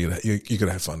 But so you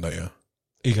gotta have fun, don't you?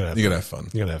 You gotta have fun.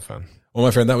 You gotta have fun. Well,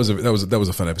 my friend, that was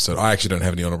a fun episode. I actually don't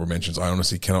have any honorable mentions. I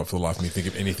honestly cannot for the life of me think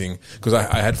of anything, because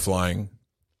I had flying.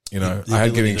 You know, I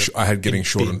had getting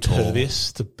short and tall.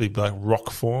 Impervious to be like rock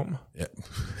form. Yeah,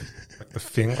 like the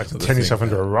thing, like to turn yourself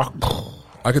into a rock.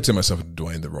 I could turn myself into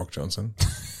Dwayne the Rock Johnson.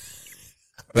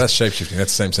 That's shapeshifting.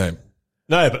 That's the same.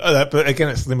 No, but again,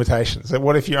 it's limitations. So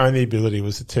what if your only ability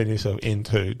was to turn yourself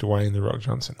into Dwayne the Rock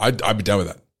Johnson? I'd be down with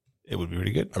that. It would be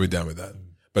really good. I'd be down with that,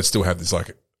 but still have this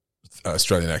like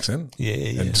Australian accent,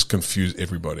 and just confuse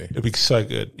everybody. It'd be so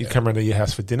good. You'd come around to your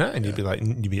house for dinner, and you'd be like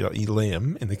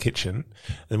Liam in the kitchen,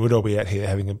 and we'd all be out here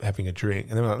having a drink,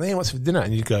 and then we're like, Liam, what's for dinner?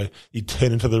 And you'd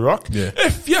turn into the Rock. Yeah.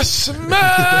 If you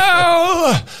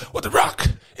smell what the Rock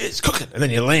is cooking, and then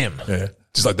you're Liam. Yeah,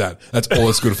 just like that. That's all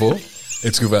it's good for.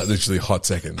 It's good for that literally hot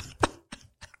second.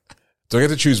 Do I get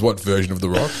to choose what version of the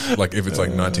Rock? Like if it's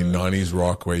like 1990s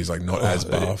Rock where he's like not as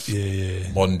buff.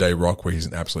 Yeah. Modern day Rock where he's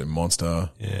an absolute monster.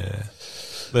 Yeah.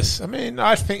 Listen, I mean,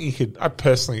 I think you could. I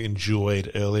personally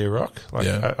enjoyed earlier Rock.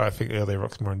 I think earlier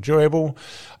Rock's more enjoyable.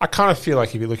 I kind of feel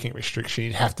like if you're looking at restriction,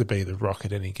 you'd have to be the Rock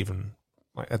at any given,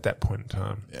 like at that point in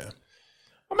time. Yeah.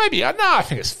 Or maybe, I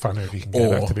think it's funner if you can go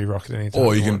back to be Rock at any time.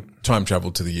 Or you can time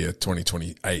travel to the year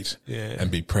 2028 Yeah. and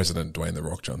be President Dwayne the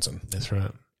Rock Johnson. That's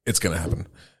right. It's going to happen.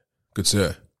 Good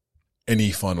sir.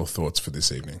 Any final thoughts for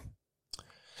this evening?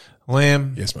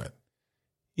 Liam. Yes, mate.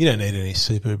 You don't need any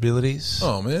super abilities.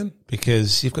 Oh, man.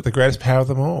 Because you've got the greatest power of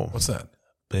them all. What's that?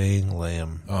 Being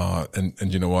Liam. Oh, and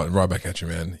you know what? Right back at you,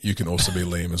 man. You can also be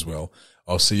Liam as well.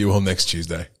 I'll see you all next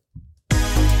Tuesday.